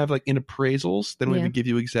don't even have like in appraisals. They don't even give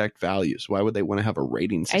you exact values. Why would they want to have a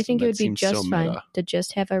rating system? I think it would be just fine to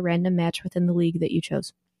just have a random match within the league that you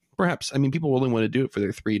chose. Perhaps. I mean, people only want to do it for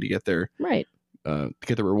their 3 to get their to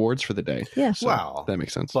get the rewards for the day. Yeah. So well, that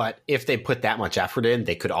makes sense. But if they put that much effort in,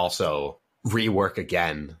 they could also rework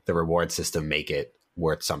again the reward system, make it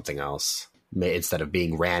worth something else. Instead of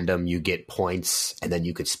being random, you get points, and then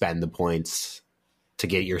you could spend the points to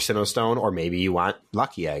get your Sinnoh Stone, or maybe you want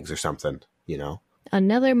lucky eggs or something,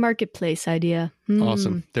 Another marketplace idea.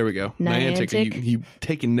 Awesome. There we go. Niantic. You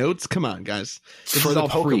taking notes? Come on, guys. This For is the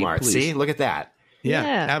all free, Pokemart. please. See? Look at that. Yeah,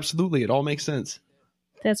 Yeah. absolutely. It all makes sense.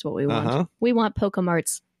 That's what we want. We want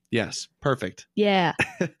Pokemarts. Yes. Perfect. Yeah.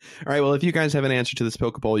 All right. Well, if you guys have an answer to this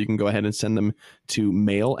Pokeball, you can go ahead and send them to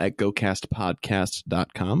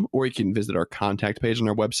mail@gocastpodcast.com, or you can visit our contact page on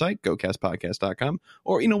our website, gocastpodcast.com,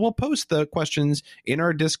 or, we'll post the questions in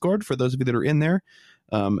our Discord for those of you that are in there.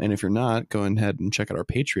 And if you're not, go ahead and check out our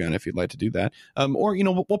Patreon if you'd like to do that. Or,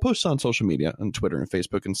 we'll post on social media, on Twitter and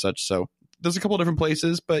Facebook and such. So there's a couple of different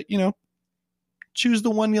places, but, choose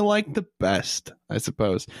the one you like the best, I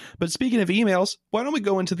suppose. But speaking of emails, why don't we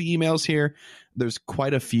go into the emails here? There's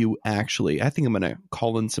quite a few, actually. I think I'm going to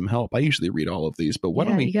call in some help. I usually read all of these, but why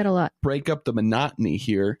don't we you got a lot. break up the monotony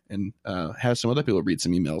here and have some other people read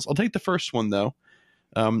some emails? I'll take the first one, though.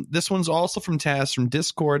 This one's also from Taz from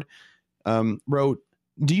Discord. Wrote,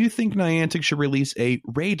 do you think Niantic should release a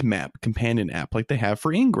raid map companion app like they have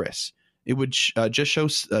for Ingress? It would just show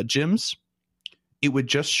gyms. It would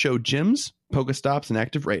just show gyms, Pokestops, and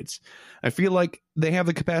active raids. I feel like they have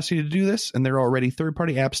the capacity to do this, and there are already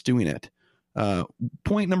third-party apps doing it.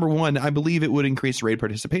 Point number 1, I believe it would increase raid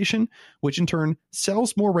participation, which in turn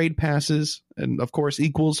sells more raid passes, and of course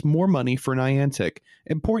equals more money for Niantic.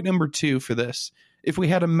 And point number 2 for this, if we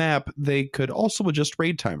had a map, they could also adjust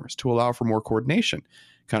raid timers to allow for more coordination,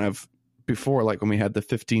 kind of before, like when we had the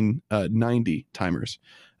 1590 timers,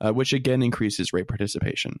 which again increases raid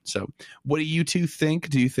participation. So what do you two think?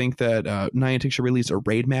 Do you think that Niantic should release a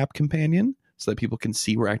raid map companion so that people can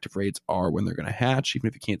see where active raids are when they're going to hatch, even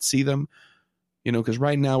if you can't see them? Because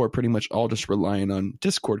right now we're pretty much all just relying on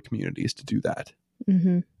Discord communities to do that.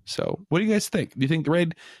 Mm-hmm. So what do you guys think? Do you think the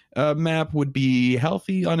raid map would be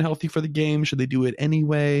healthy, unhealthy for the game? Should they do it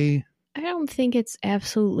anyway? I don't think it's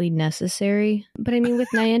absolutely necessary. But I mean, with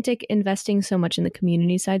Niantic investing so much in the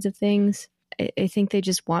community sides of things, I think they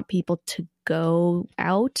just want people to go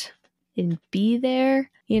out and be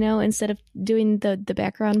there, instead of doing the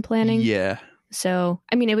background planning. Yeah. So,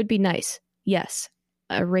 I mean, it would be nice. Yes.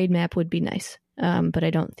 a raid map would be nice. But I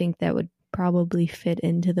don't think that would probably fit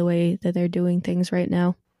into the way that they're doing things right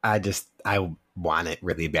now. I want it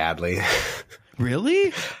really badly.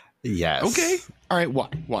 Really? Yes. Okay. All right.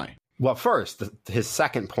 Why? Well, first, his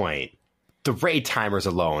second point, the raid timers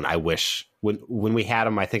alone, I wish, when we had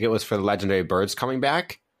them, I think it was for the legendary birds coming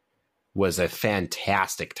back, was a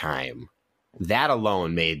fantastic time. That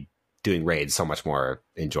alone made doing raids so much more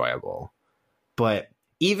enjoyable. But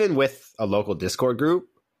even with a local Discord group,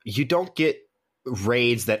 you don't get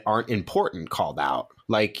raids that aren't important called out.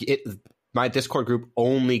 Like, my Discord group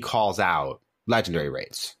only calls out legendary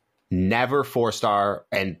raids. Never 4-star,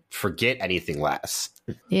 and forget anything less.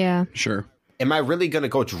 Yeah. Sure. Am I really going to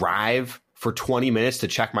go drive for 20 minutes to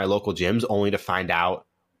check my local gyms only to find out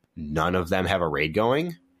none of them have a raid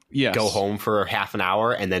going? Yes. Go home for half an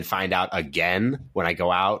hour and then find out again when I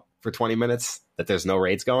go out for 20 minutes that there's no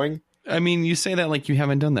raids going? I mean, you say that like you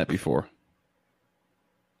haven't done that before.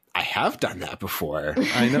 I have done that before.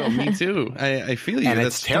 I know, me too. I feel you. And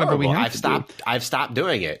That's it's kind of what we terrible. have to do. I've stopped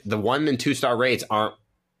doing it. The 1 and 2-star raids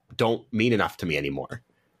don't mean enough to me anymore.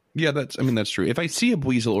 Yeah, that's true. If I see a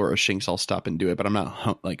Weasel or a Shinx, I'll stop and do it, but I'm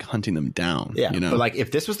not hunting them down. Yeah, you know? But like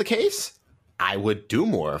if this was the case, I would do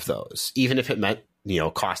more of those, even if it meant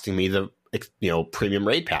costing me the premium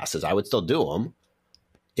raid passes. I would still do them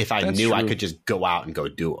if I knew I could just go out and go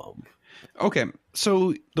do them. Okay,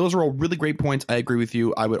 so those are all really great points. I agree with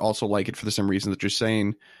you. I would also like it for the same reason that you're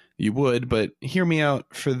saying you would, but hear me out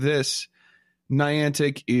for this.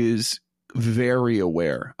 Niantic is very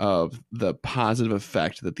aware of the positive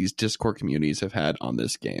effect that these Discord communities have had on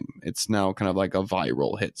this game. It's now kind of like a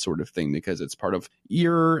viral hit sort of thing because it's part of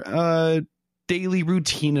your daily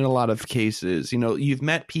routine in a lot of cases. You've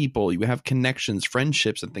met people, you have connections,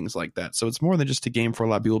 friendships, and things like that. So it's more than just a game for a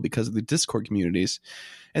lot of people because of the Discord communities.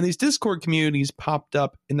 And these Discord communities popped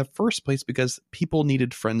up in the first place because people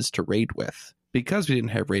needed friends to raid with. Because we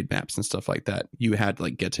didn't have raid maps and stuff like that, you had to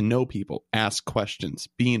get to know people, ask questions,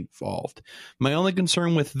 be involved. My only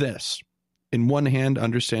concern with this, in one hand,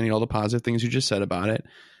 understanding all the positive things you just said about it,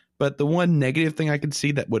 but the one negative thing I could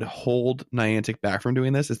see that would hold Niantic back from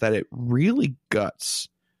doing this is that it really guts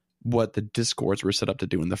what the Discords were set up to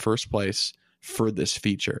do in the first place for this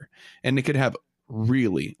feature. And it could have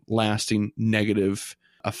really lasting negative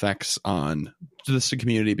effects on this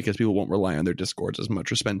community because people won't rely on their Discords as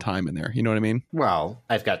much or spend time in there. You know what I mean? Well,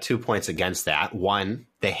 I've got 2 points against that. One,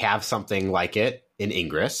 they have something like it in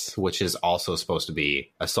Ingress, which is also supposed to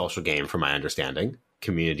be a social game from my understanding,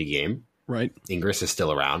 community game. Right. Ingress is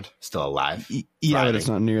still around, still alive. Yeah, but it's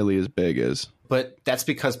not nearly as big as... But that's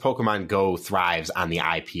because Pokemon Go thrives on the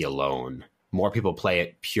IP alone. More people play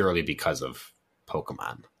it purely because of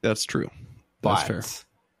Pokemon. That's true. That's fair.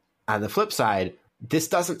 On the flip side, this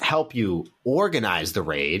doesn't help you organize the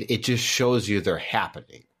raid. It just shows you they're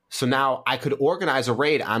happening. So now I could organize a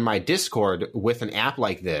raid on my Discord with an app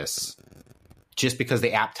like this just because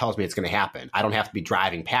the app tells me it's going to happen. I don't have to be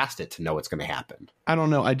driving past it to know it's going to happen. I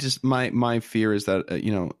don't know. My fear is that,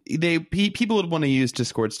 people would want to use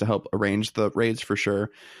Discords to help arrange the raids for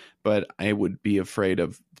sure. But I would be afraid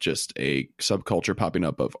of just a subculture popping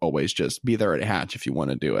up of always just be there at hatch if you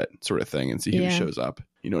want to do it sort of thing and see who shows up.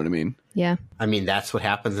 You know what I mean? Yeah. I mean, that's what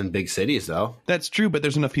happens in big cities, though. That's true, but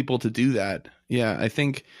there's enough people to do that. Yeah, I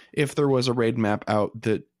think if there was a raid map out,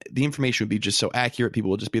 the information would be just so accurate.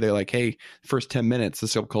 People would just be there like, hey, first 10 minutes, the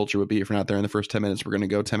subculture would be, if you're not there in the first 10 minutes, we're going to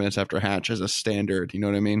go 10 minutes after hatch as a standard. You know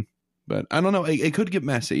what I mean? But I don't know. It could get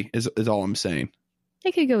messy is all I'm saying.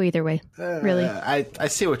 It could go either way, really. I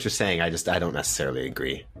see what you're saying. I don't necessarily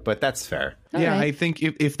agree, but that's fair. Yeah, I think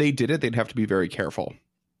if they did it, they'd have to be very careful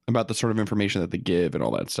about the sort of information that they give and all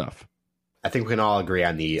that stuff. I think we can all agree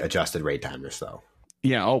on the adjusted raid timers, though.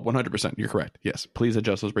 Yeah, 100%. You're correct. Yes, please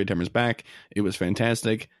adjust those raid timers back. It was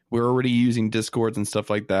fantastic. We're already using Discords and stuff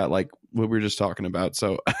like that, like what we were just talking about.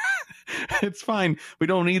 So it's fine. We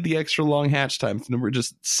don't need the extra long hatch time. We're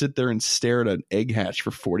just sit there and stare at an egg hatch for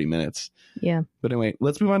 40 minutes. Yeah. But anyway,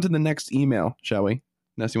 let's move on to the next email, shall we?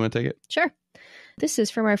 Ness, you want to take it? Sure. This is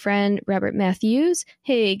from our friend Robert Matthews.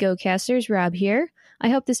 Hey, GoCasters, Rob here. I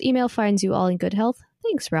hope this email finds you all in good health.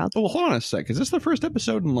 Thanks, Rob. Oh, hold on a sec. Is this the first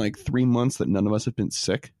episode in like 3 months that none of us have been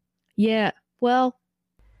sick? Yeah. Well.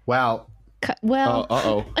 Uh-oh.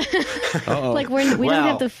 Like we don't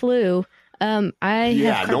have the flu. I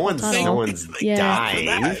have no one's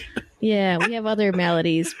dying. Yeah, we have other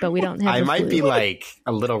maladies, but we don't have. I the might flu. be like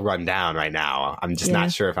a little run down right now. I'm just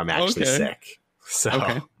not sure if I'm actually sick. So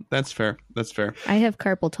okay, that's fair. I have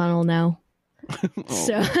carpal tunnel now.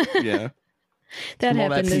 So yeah, that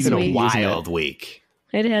happened this it's been week. a wild week.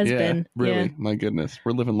 It has been. Really, yeah. my goodness,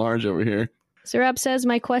 we're living large over here. So Rob says,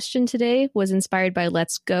 my question today was inspired by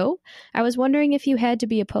Let's Go. I was wondering if you had to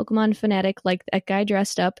be a Pokemon fanatic like that guy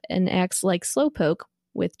dressed up and acts like Slowpoke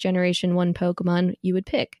with Generation 1 Pokemon you would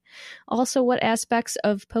pick. Also, what aspects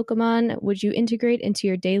of Pokemon would you integrate into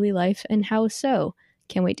your daily life and how so?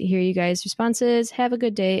 Can't wait to hear you guys' responses. Have a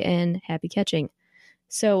good day and happy catching.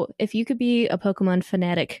 So if you could be a Pokemon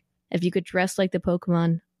fanatic, if you could dress like the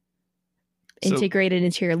Pokemon, integrate it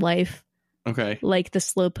into your life, okay, like the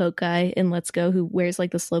Slowpoke guy in Let's Go who wears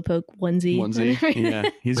like the Slowpoke onesie. Yeah,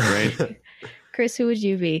 he's great. Chris, who would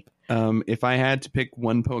you be? If I had to pick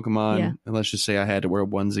one Pokemon, and let's just say I had to wear a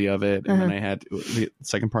onesie of it, and then I had the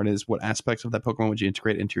second part is what aspects of that Pokemon would you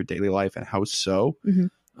integrate into your daily life and how so?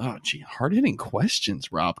 Oh, gee, hard-hitting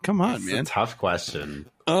questions, Rob. Come on, man. A tough question.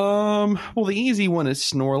 Well, the easy one is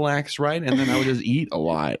Snorlax, right? And then I would just eat a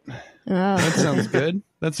lot. Oh. That sounds good.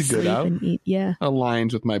 That's a good out. And eat, yeah.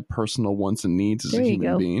 Aligns with my personal wants and needs as a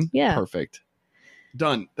human being. Yeah. Perfect.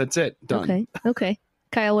 Done. That's it. Done. Okay.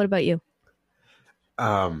 Kyle, what about you?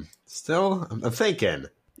 Still, I'm thinking.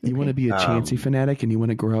 You want to be a Chansey fanatic and you want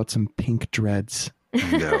to grow out some pink dreads.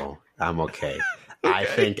 No, I'm okay. I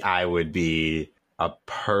think I would be a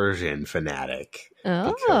Persian fanatic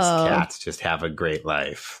because cats just have a great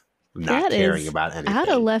life. Not caring about anything. Out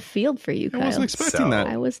of left field for you, Kyle. I wasn't expecting that.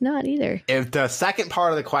 I was not either. If the second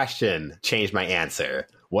part of the question changed my answer,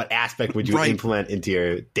 what aspect would you implement into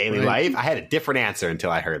your daily life? I had a different answer until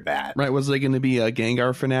I heard that. Right? Was it going to be a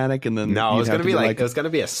Gengar fanatic, and then no? It was going to be like it was going to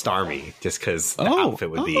be a Starmie, just because the outfit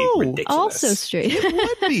would be ridiculous. Also straight. It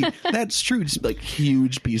would be. That's true. Just like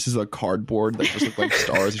huge pieces of cardboard that just look like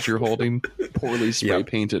stars that you're holding, poorly spray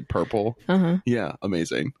painted purple. Yeah,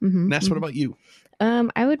 amazing. Ness, what about you?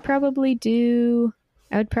 I would probably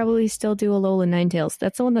still do Alola Ninetales.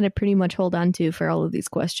 That's the one that I pretty much hold on to for all of these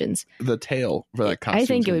questions. The tail for that costume. I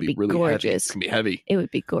think it would be really gorgeous. It's gonna be heavy. It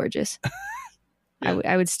would be gorgeous.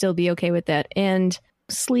 I would still be okay with that. And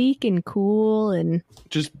sleek and cool and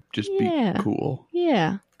just be cool.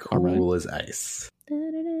 Yeah. Cool as ice. Okay,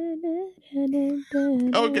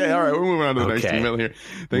 all right, we're moving on to the next email here.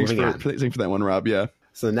 Thanks for that one, Rob. Yeah.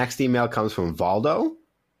 So the next email comes from Valdo.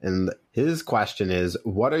 And his question is,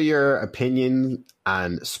 what are your opinions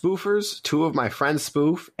on spoofers? 2 of my friends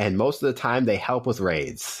spoof, and most of the time they help with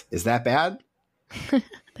raids. Is that bad?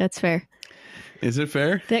 That's fair. Is it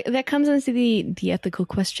fair? That comes into the ethical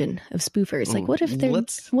question of spoofers. Like, what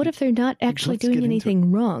if they're not actually doing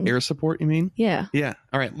anything wrong? Air support, you mean? Yeah. Yeah.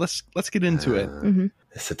 All right, let's get into it.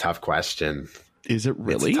 It's a tough question. Is it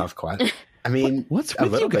really? It's a tough question. I mean, what's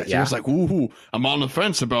with you guys? You're just like, ooh, I'm on the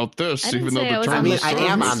fence about this, even though the term I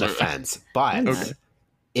am on the fence, but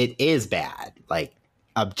it is bad. Like,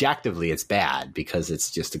 objectively, it's bad because it's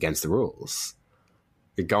just against the rules.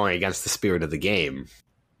 You're going against the spirit of the game,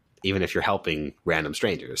 even if you're helping random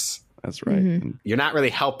strangers. That's right. You're not really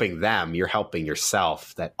helping them. You're helping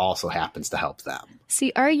yourself that also happens to help them.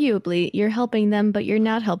 See, arguably, you're helping them, but you're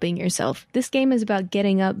not helping yourself. This game is about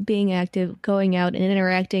getting up, being active, going out, and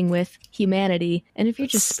interacting with humanity. And if you're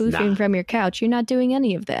just spoofing from your couch, you're not doing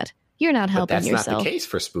any of that. You're not helping yourself. That's not the case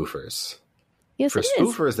for spoofers. Yes, for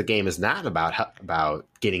spoofers, the game is not about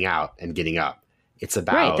getting out and getting up. It's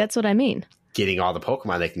about that's what I mean. Getting all the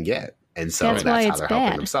Pokemon they can get. And so that's how they're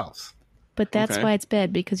helping themselves. But that's why it's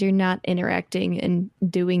bad, because you're not interacting and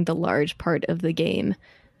doing the large part of the game.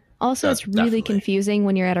 Also, it's really confusing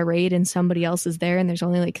when you're at a raid and somebody else is there and there's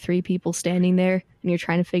only like 3 people standing there and you're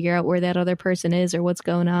trying to figure out where that other person is or what's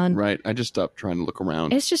going on. Right. I just stopped trying to look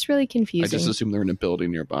around. It's just really confusing. I just assume they're in a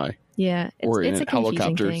building nearby. Yeah. Or in a a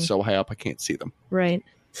helicopter thing. so high up I can't see them. Right.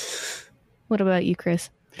 What about you, Chris?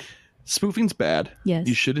 Spoofing's bad. Yes.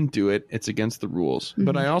 You shouldn't do it. It's against the rules.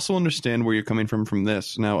 But I also understand where you're coming from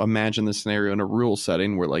this. Now, imagine the scenario in a rural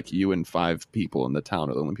setting where like you and 5 people in the town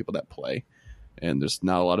are the only people that play. And there's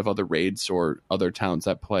not a lot of other raids or other towns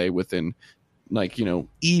that play within like,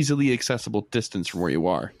 easily accessible distance from where you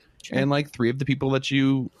are. Sure. And like 3 of the people that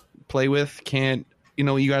you play with can't,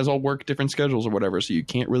 you guys all work different schedules or whatever. So you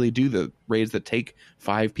can't really do the raids that take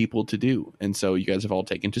 5 people to do. And so you guys have all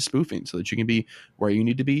taken to spoofing so that you can be where you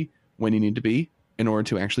need to be, when you need to be, in order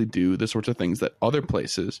to actually do the sorts of things that other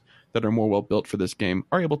places that are more well built for this game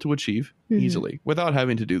are able to achieve easily without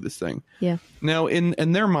having to do this thing. Yeah. Now,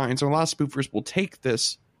 in their minds, a lot of spoofers will take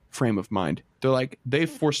this frame of mind. They're like, they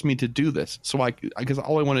forced me to do this. So because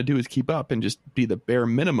all I want to do is keep up and just be the bare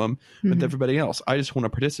minimum with everybody else. I just want to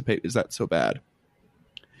participate. Is that so bad?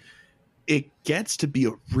 It gets to be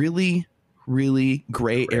a really, really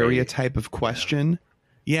gray area type of question.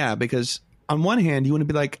 Yeah, because on one hand, you want to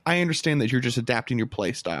be like, I understand that you're just adapting your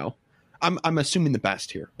play style. I'm assuming the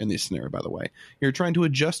best here in this scenario, by the way. You're trying to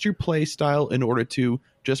adjust your play style in order to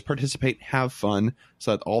just participate, have fun,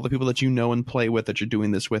 so that all the people that you know and play with that you're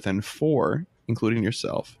doing this with and for, including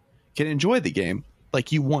yourself, can enjoy the game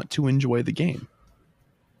like you want to enjoy the game.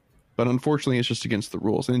 But unfortunately, it's just against the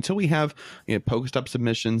rules. And until we have Pokestop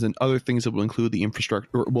submissions and other things that will include the infrastructure,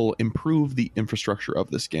 or will improve the infrastructure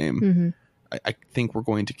of this game, I think we're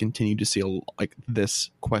going to continue to see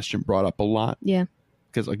this question brought up a lot. Yeah.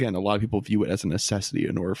 Because, again, a lot of people view it as a necessity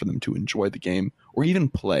in order for them to enjoy the game or even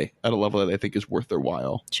play at a level that they think is worth their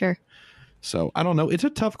while. Sure. So, I don't know. It's a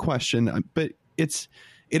tough question, but it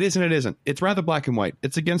is and it isn't. It's rather black and white.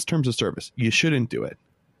 It's against terms of service. You shouldn't do it.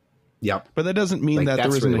 Yep. But that doesn't mean that there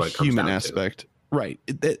isn't really a human aspect. Right.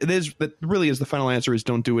 It is. That really is the final answer is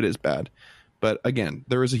don't do it as bad. But, again,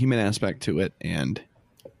 there is a human aspect to it, and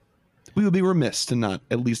we would be remiss to not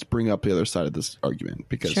at least bring up the other side of this argument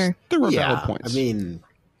because there were valid points. I mean,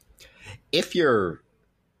 if you're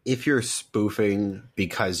spoofing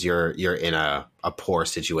because you're in a poor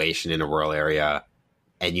situation in a rural area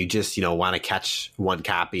and you just, want to catch one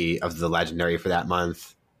copy of the legendary for that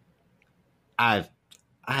month, I'm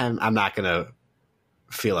not going to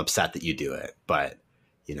feel upset that you do it. But,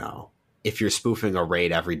 if you're spoofing a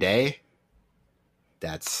raid every day,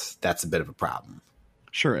 that's a bit of a problem.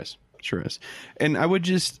 Sure is. And I would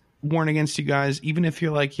just warn against you guys, even if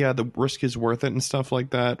you're like, yeah, the risk is worth it and stuff like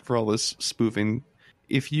that for all this spoofing.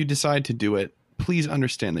 If you decide to do it, please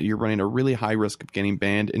understand that you're running a really high risk of getting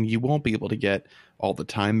banned and you won't be able to get all the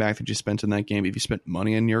time back that you spent in that game. If you spent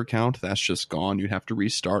money in your account, that's just gone. You'd have to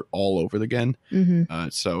restart all over again.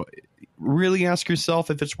 So really ask yourself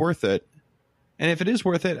if it's worth it. And if it is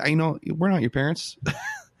worth it, I know we're not your parents.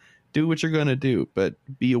 Do what you're going to do, but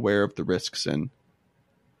be aware of the risks and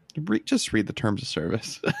just read the terms of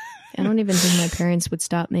service. I don't even think my parents would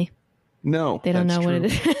stop me. No, they don't know what it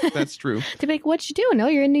is. That's true. They're like, "What you doing? Oh,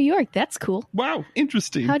 you're in New York. That's cool. Wow,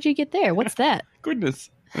 interesting. How'd you get there? What's that?"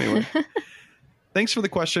 Goodness. Anyway, thanks for the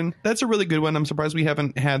question. That's a really good one. I'm surprised we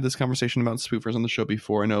haven't had this conversation about spoofers on the show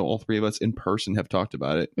before. I know all three of us in person have talked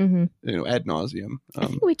about it, ad nauseum. I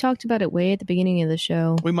think we talked about it way at the beginning of the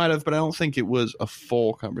show. We might have, but I don't think it was a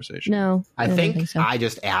full conversation. No, I think so. I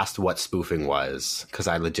just asked what spoofing was because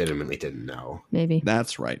I legitimately didn't know. Maybe.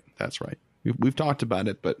 That's right. We've talked about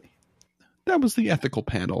it, but that was the ethical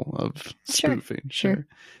panel of spoofing. Sure.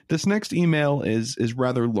 This next email is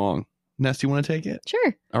rather long. Ness, do you want to take it?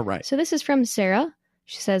 Sure. All right. So this is from Sarah.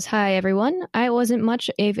 She says, "Hi, everyone. I wasn't much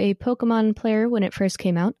of a Pokemon player when it first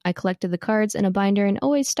came out. I collected the cards in a binder and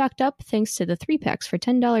always stocked up thanks to the 3-packs for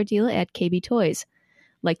 $10 deal at KB Toys.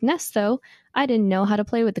 Like Ness, though, I didn't know how to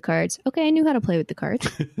play with the cards. Okay, I knew how to play with the cards.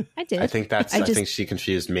 I did. I think she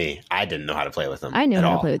confused me. I didn't know how to play with them. I knew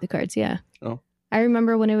how to play with the cards, yeah. Oh. I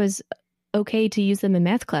remember when it was okay to use them in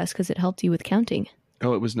math class because it helped you with counting.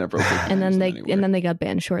 Oh, it was never okay. and then they got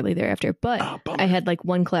banned shortly thereafter. But I had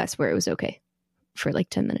one class where it was okay for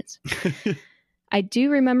 10 minutes. I do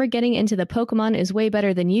remember getting into the Pokemon is way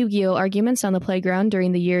better than Yu-Gi-Oh! Arguments on the playground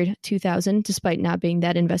during the year 2000, despite not being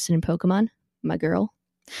that invested in Pokemon. My girl.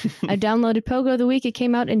 I downloaded Pogo the week it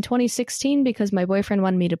came out in 2016 because my boyfriend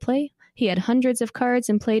wanted me to play. He had hundreds of cards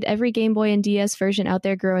and played every Game Boy and DS version out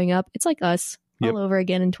there growing up. It's like us all over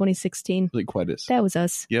again in 2016. Like quite is. That was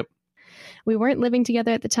us. Yep. We weren't living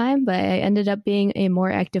together at the time, but I ended up being a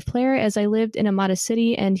more active player as I lived in a modest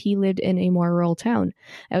city and he lived in a more rural town.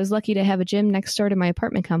 I was lucky to have a gym next door to my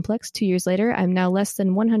apartment complex. 2 years later, I'm now less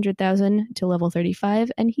than 100,000 to level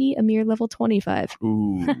 35 and he a mere level 25.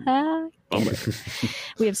 Ooh.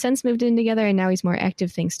 We have since moved in together and now he's more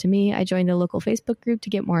active thanks to me. I joined a local Facebook group to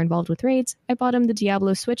get more involved with raids. I bought him the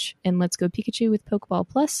Diablo Switch and Let's Go Pikachu with Pokeball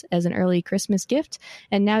Plus as an early Christmas gift,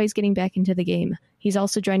 and now he's getting back into the game. He's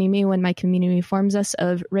also joining me when my community informs us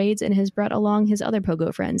of raids and has brought along his other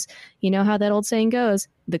Pogo friends. You know how that old saying goes,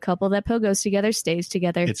 the couple that Pogos together stays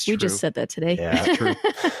together. It's we true. Just said that today. Yeah, true.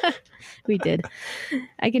 We did.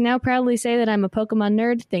 I can now proudly say that I'm a Pokemon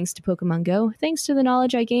nerd thanks to Pokemon Go. Thanks to the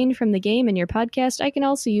knowledge I gained from the game and your podcast, I can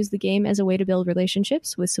also use the game as a way to build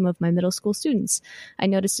relationships with some of my middle school students. I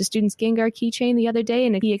noticed a student's Gengar keychain the other day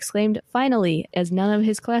and he exclaimed, "Finally," as none of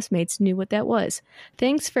his classmates knew what that was.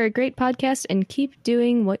 Thanks for a great podcast and keep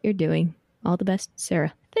doing what you're doing. All the best,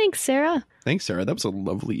 Sarah. Thanks, Sarah. Thanks, Sarah. That was a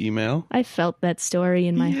lovely email. I felt that story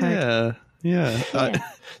in my heart. Yeah.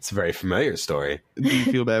 It's a very familiar story. Do you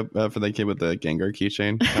feel bad for that kid with the Gengar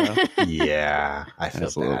keychain? Yeah, I feel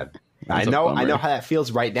bad. I know how that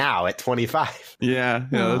feels right now at 25. Yeah,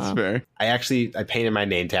 that's fair. I painted my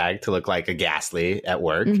name tag to look like a Ghastly at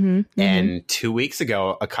work. And 2 weeks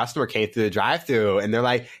ago, a customer came through the drive-thru and they're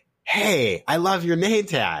like, "Hey, I love your name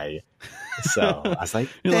tag." So I was like,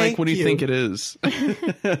 You're like, what do you you think it is?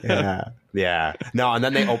 Yeah. No, and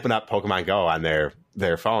then they open up Pokemon Go on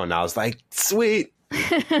their phone. And I was like, sweet.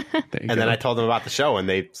 And then I told them about the show, and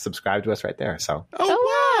they subscribed to us right there. So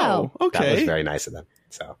oh wow, okay, that was very nice of them.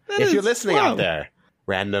 So if you're listening out there,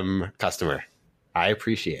 random customer, I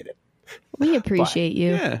appreciate it. We appreciate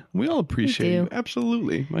you. Yeah, we all appreciate you.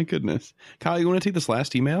 Absolutely. My goodness. Kyle, you want to take this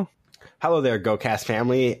last email? Hello there, GoCast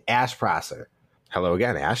family. Ash Prosser. Hello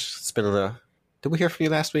again, Ash. It's been did we hear from you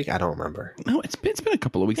last week? I don't remember. No, it's been a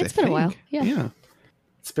couple of weeks. It's been a while. Yeah.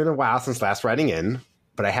 It's been a while since last writing in,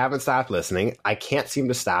 but I haven't stopped listening. I can't seem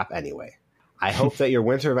to stop anyway. I hope that your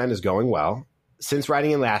winter event is going well. Since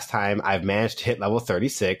writing in last time, I've managed to hit level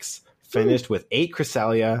 36, finished with 8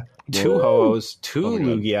 Cresselia, 2 Ho-Ohs, 2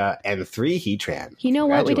 Lugia, and 3 Heatran. You know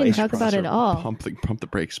what? We didn't talk about it all. Pump the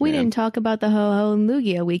brakes, We man. didn't talk about the Ho-Oh and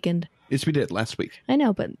Lugia weekend. Yes, we did last week. I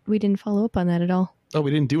know, but we didn't follow up on that at all. Oh,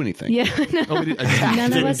 we didn't do anything. Yeah. No. Oh, we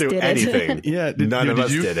None of us do did anything. it. Yeah. None of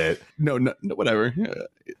us did it. No, whatever. Yeah.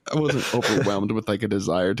 I wasn't overwhelmed with like a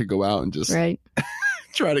desire to go out and just Right.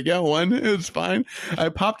 try to get one. It was fine. I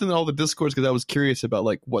popped into all the Discords because I was curious about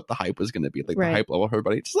like what the hype was going to be, like the hype level of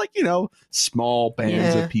everybody. Just like, small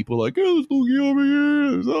bands of people like, oh, there's Boogie over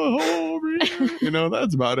here, there's a Ho over here.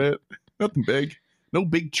 That's about it. Nothing big. No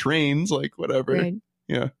big trains, like whatever. Right.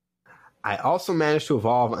 Yeah. I also managed to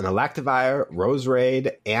evolve an Electivire,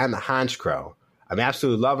 Roserade, and Honchkrow. I'm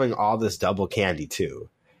absolutely loving all this double candy, too.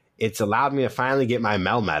 It's allowed me to finally get my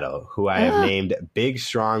Melmetal, who I have named Big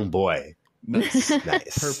Strong Boy. Nice.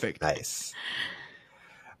 Nice. Perfect. Nice.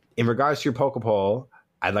 In regards to your Pokepoll,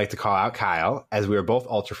 I'd like to call out Kyle, as we are both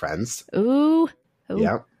Ultra Friends. Ooh.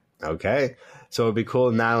 Yep. Okay. So it'd be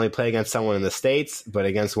cool to not only play against someone in the States, but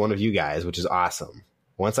against one of you guys, which is awesome.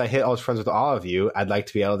 Once I hit Ultra Friends with all of you, I'd like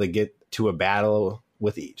to be able to get to a battle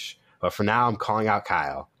with each. But for now, I'm calling out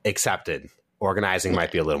Kyle. Accepted. Organizing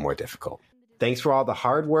might be a little more difficult. Thanks for all the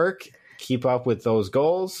hard work. Keep up with those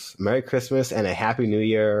goals. Merry Christmas and a Happy New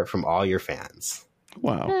Year from all your fans.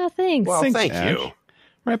 Wow. Oh, thanks. Well, Thanks, thank Ash. you.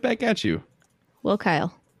 Right back at you. Well,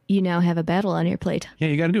 Kyle, you now have a battle on your plate. Yeah,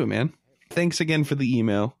 you got to do it, man. Thanks again for the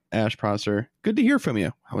email, Ash Prosser. Good to hear from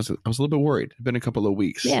you. I was a little bit worried. It's been a couple of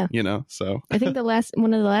weeks. Yeah. So I think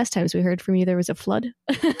one of the last times we heard from you, there was a flood.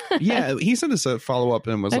 yeah, he sent us a follow up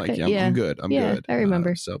and was like, I'm good. I'm good. I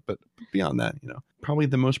remember. But beyond that, probably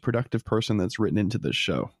the most productive person that's written into this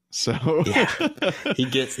show. So yeah, he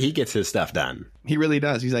gets his stuff done. He really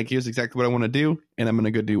does. He's like, here's exactly what I want to do, and I'm going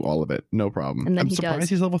to go do all of it. No problem. And then I'm surprised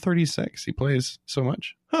he's level 36. He plays so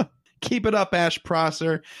much. Huh. Keep it up, Ash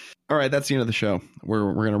Prosser. All right, that's the end of the show.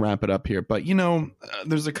 We're going to wrap it up here. But,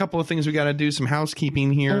 there's a couple of things we got to do, some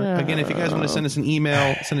housekeeping here. Again, if you guys want to send us an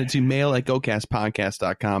email, send it to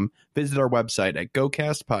mail@gocastpodcast.com. Visit our website at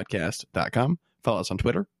gocastpodcast.com. Follow us on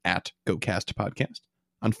Twitter at gocastpodcast.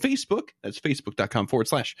 On Facebook, that's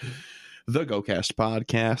facebook.com/The GoCast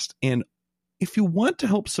Podcast. And if you want to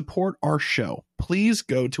help support our show, please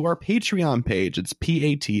go to our Patreon page. It's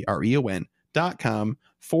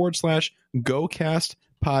patreon.com/GoCast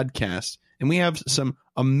Podcast. And we have some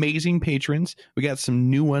amazing patrons. We got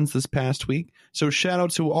some new ones this past week. So shout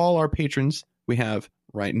out to all our patrons we have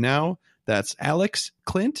right now. That's Alex,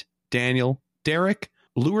 Clint, Daniel, Derek,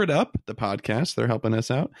 Lured Up, the podcast. They're helping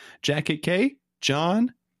us out. Jacket K,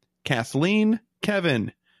 John, Kathleen,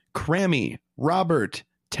 Kevin, Crammy, Robert,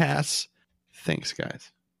 Tass. Thanks,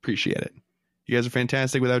 guys. Appreciate it. You guys are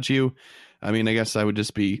fantastic. Without you, I guess I would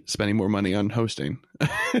just be spending more money on hosting.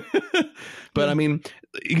 But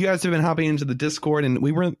you guys have been hopping into the Discord, and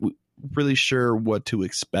we weren't really sure what to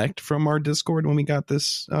expect from our Discord when we got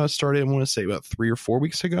this started. I want to say about 3 or 4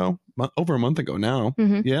 weeks ago, over a month ago now.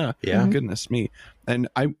 Mm-hmm. Yeah. Goodness me. And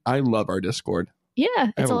I love our Discord.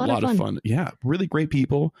 Yeah, it's a lot of fun. Yeah, really great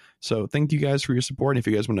people. So thank you guys for your support. And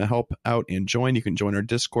if you guys want to help out and join, you can join our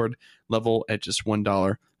Discord level at just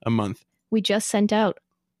 $1 a month. We just sent out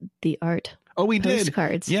the art. Oh, we did.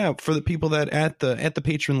 Postcards. Yeah, for the people that at the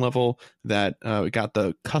patron level that got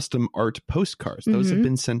the custom art postcards. Those have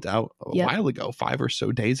been sent out a while ago, 5 or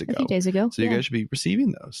so days ago. A few days ago. So you guys should be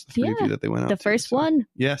receiving those. The 3 of you that they went out the to. first one.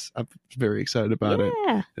 Yes, I'm very excited about it.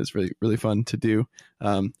 It's really, really fun to do.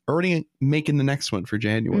 Already making the next one for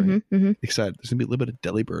January. Excited. There's going to be a little bit of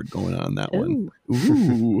Delibird going on that one.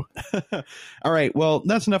 Ooh. All right. Well,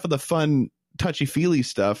 that's enough of the fun, touchy-feely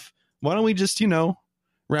stuff. Why don't we just,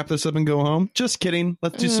 wrap this up and go home? Just kidding.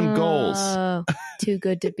 Let's do some goals. Too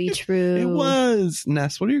good to be true. It was.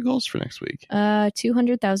 Ness, what are your goals for next week?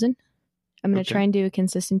 200,000. I'm going to try and do a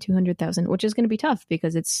consistent 200,000, which is going to be tough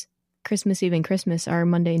because it's Christmas Eve and Christmas are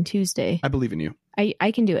Monday and Tuesday. I believe in you.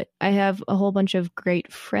 I can do it. I have a whole bunch of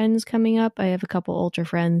great friends coming up. I have a couple ultra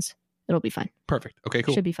friends. It'll be fine. Perfect. Okay,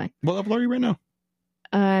 cool. Should be fine. What level are you right now?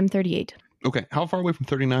 I'm 38. Okay. How far away from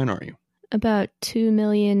 39 are you? About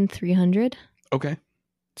 2,300,000. Okay.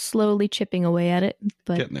 Slowly chipping away at it,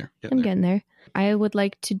 but Getting there. I'm getting there. I would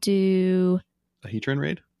like to do A heat train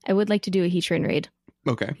raid? a heat train raid.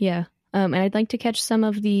 Okay. Yeah. And I'd like to catch some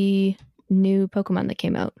of the new Pokemon that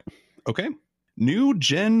came out. Okay. New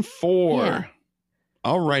Gen 4. Yeah.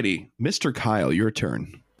 Alrighty. Mr. Kyle, your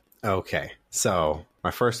turn. Okay. So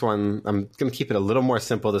my first one, I'm going to keep it a little more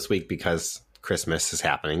simple this week because Christmas is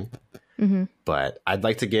happening. Mm-hmm. But I'd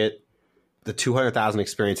like to get the 200,000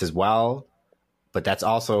 experience as well. But that's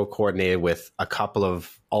also coordinated with a couple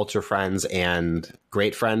of Ultra Friends and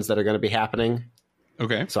Great Friends that are going to be happening.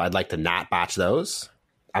 Okay. So I'd like to not botch those.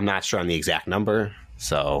 I'm not sure on the exact number.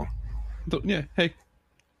 So Yeah. Hey.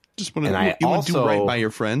 Just want And I to do also- right by your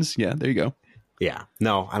friends. Yeah. There you go. yeah,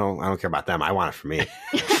 no, I don't care about them. I want it for me.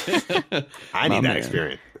 I need My that man.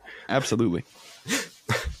 experience. Absolutely.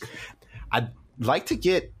 I'd like to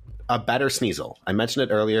get a better Sneasel. I mentioned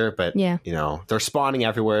it earlier, but Yeah. you know, they're spawning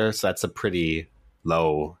everywhere, so that's a pretty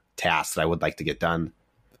low task that I would like to get done.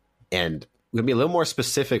 And we're gonna be a little more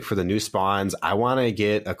specific for the new spawns. I want to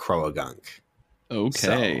get a Croagunk.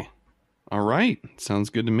 Okay. So- All right. Sounds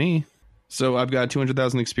good to me. So I've got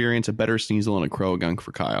 200,000 experience, a better Sneasel, and a Croagunk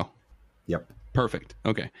for Kyle. Yep. Perfect.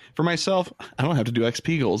 Okay. For myself, I don't have to do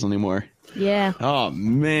XP goals anymore. Yeah. Oh,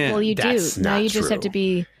 man. Well, you do. That's Now not you just true. have to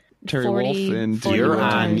be Terry 40, Wolf and 40 You're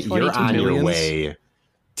times on 42 your millions. way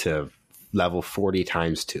to level 40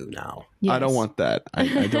 times 2 now. I don't Yes. want that.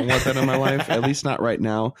 I don't want that in my life, at least not right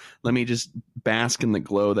now. Let me just bask in the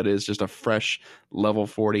glow that is just a fresh level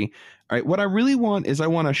 40. All right, what I really want is I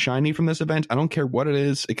want a shiny from this event. I don't care what it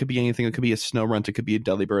is. It could be anything. It could be a snow runt. It could be a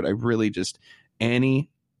Delibird. I really just,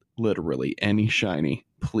 literally any shiny.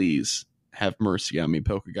 Please have mercy on me,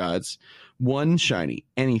 Pokegods. One shiny,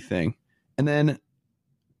 anything. And then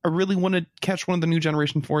I really want to catch one of the new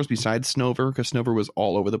Generation 4s besides Snover, because Snover was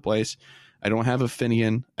all over the place. I don't have a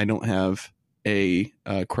Finian. I don't have a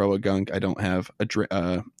Croagunk. I don't have a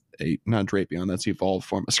not Drapion. That's the evolved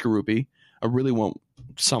form. A Skorupi. I really want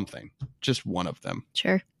something. Just one of them.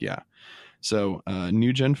 Sure. Yeah. So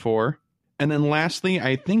new Gen 4. And then lastly,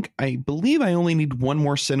 I believe I only need one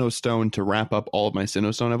more Sinnoh Stone to wrap up all of my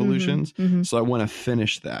Sinnoh Stone evolutions. Mhm. So I want to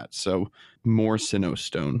finish that. So more Sinnoh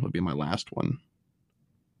Stone would be my last one.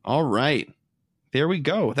 All right. There we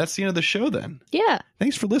go. That's the end of the show then. Yeah.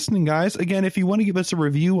 Thanks for listening, guys. Again, if you want to give us a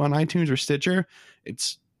review on iTunes or Stitcher,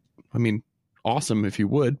 it's, awesome if you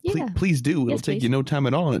would. Yeah. Please do. It'll Yes, take please. you no time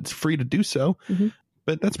at all. And it's free to do so. Mhm.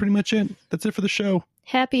 But that's pretty much it. That's it for the show.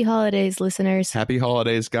 Happy holidays, listeners. Happy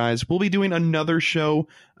holidays, guys. We'll be doing another show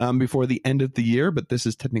before the end of the year, but this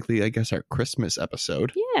is technically, I guess, our Christmas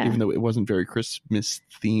episode. Yeah. Even though it wasn't very Christmas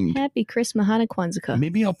themed. Happy Christmas, Mahana Kwanzaa.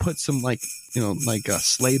 Maybe I'll put some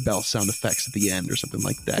sleigh bell sound effects at the end or something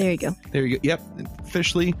like that. There you go. There you go. Yep.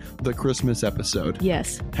 Officially the Christmas episode.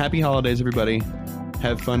 Yes. Happy holidays, everybody.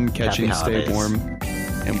 Have fun catching, Happy stay holidays. warm.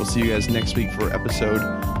 And we'll see you guys next week for episode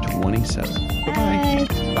 27. Bye-bye.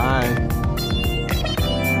 Bye. Bye.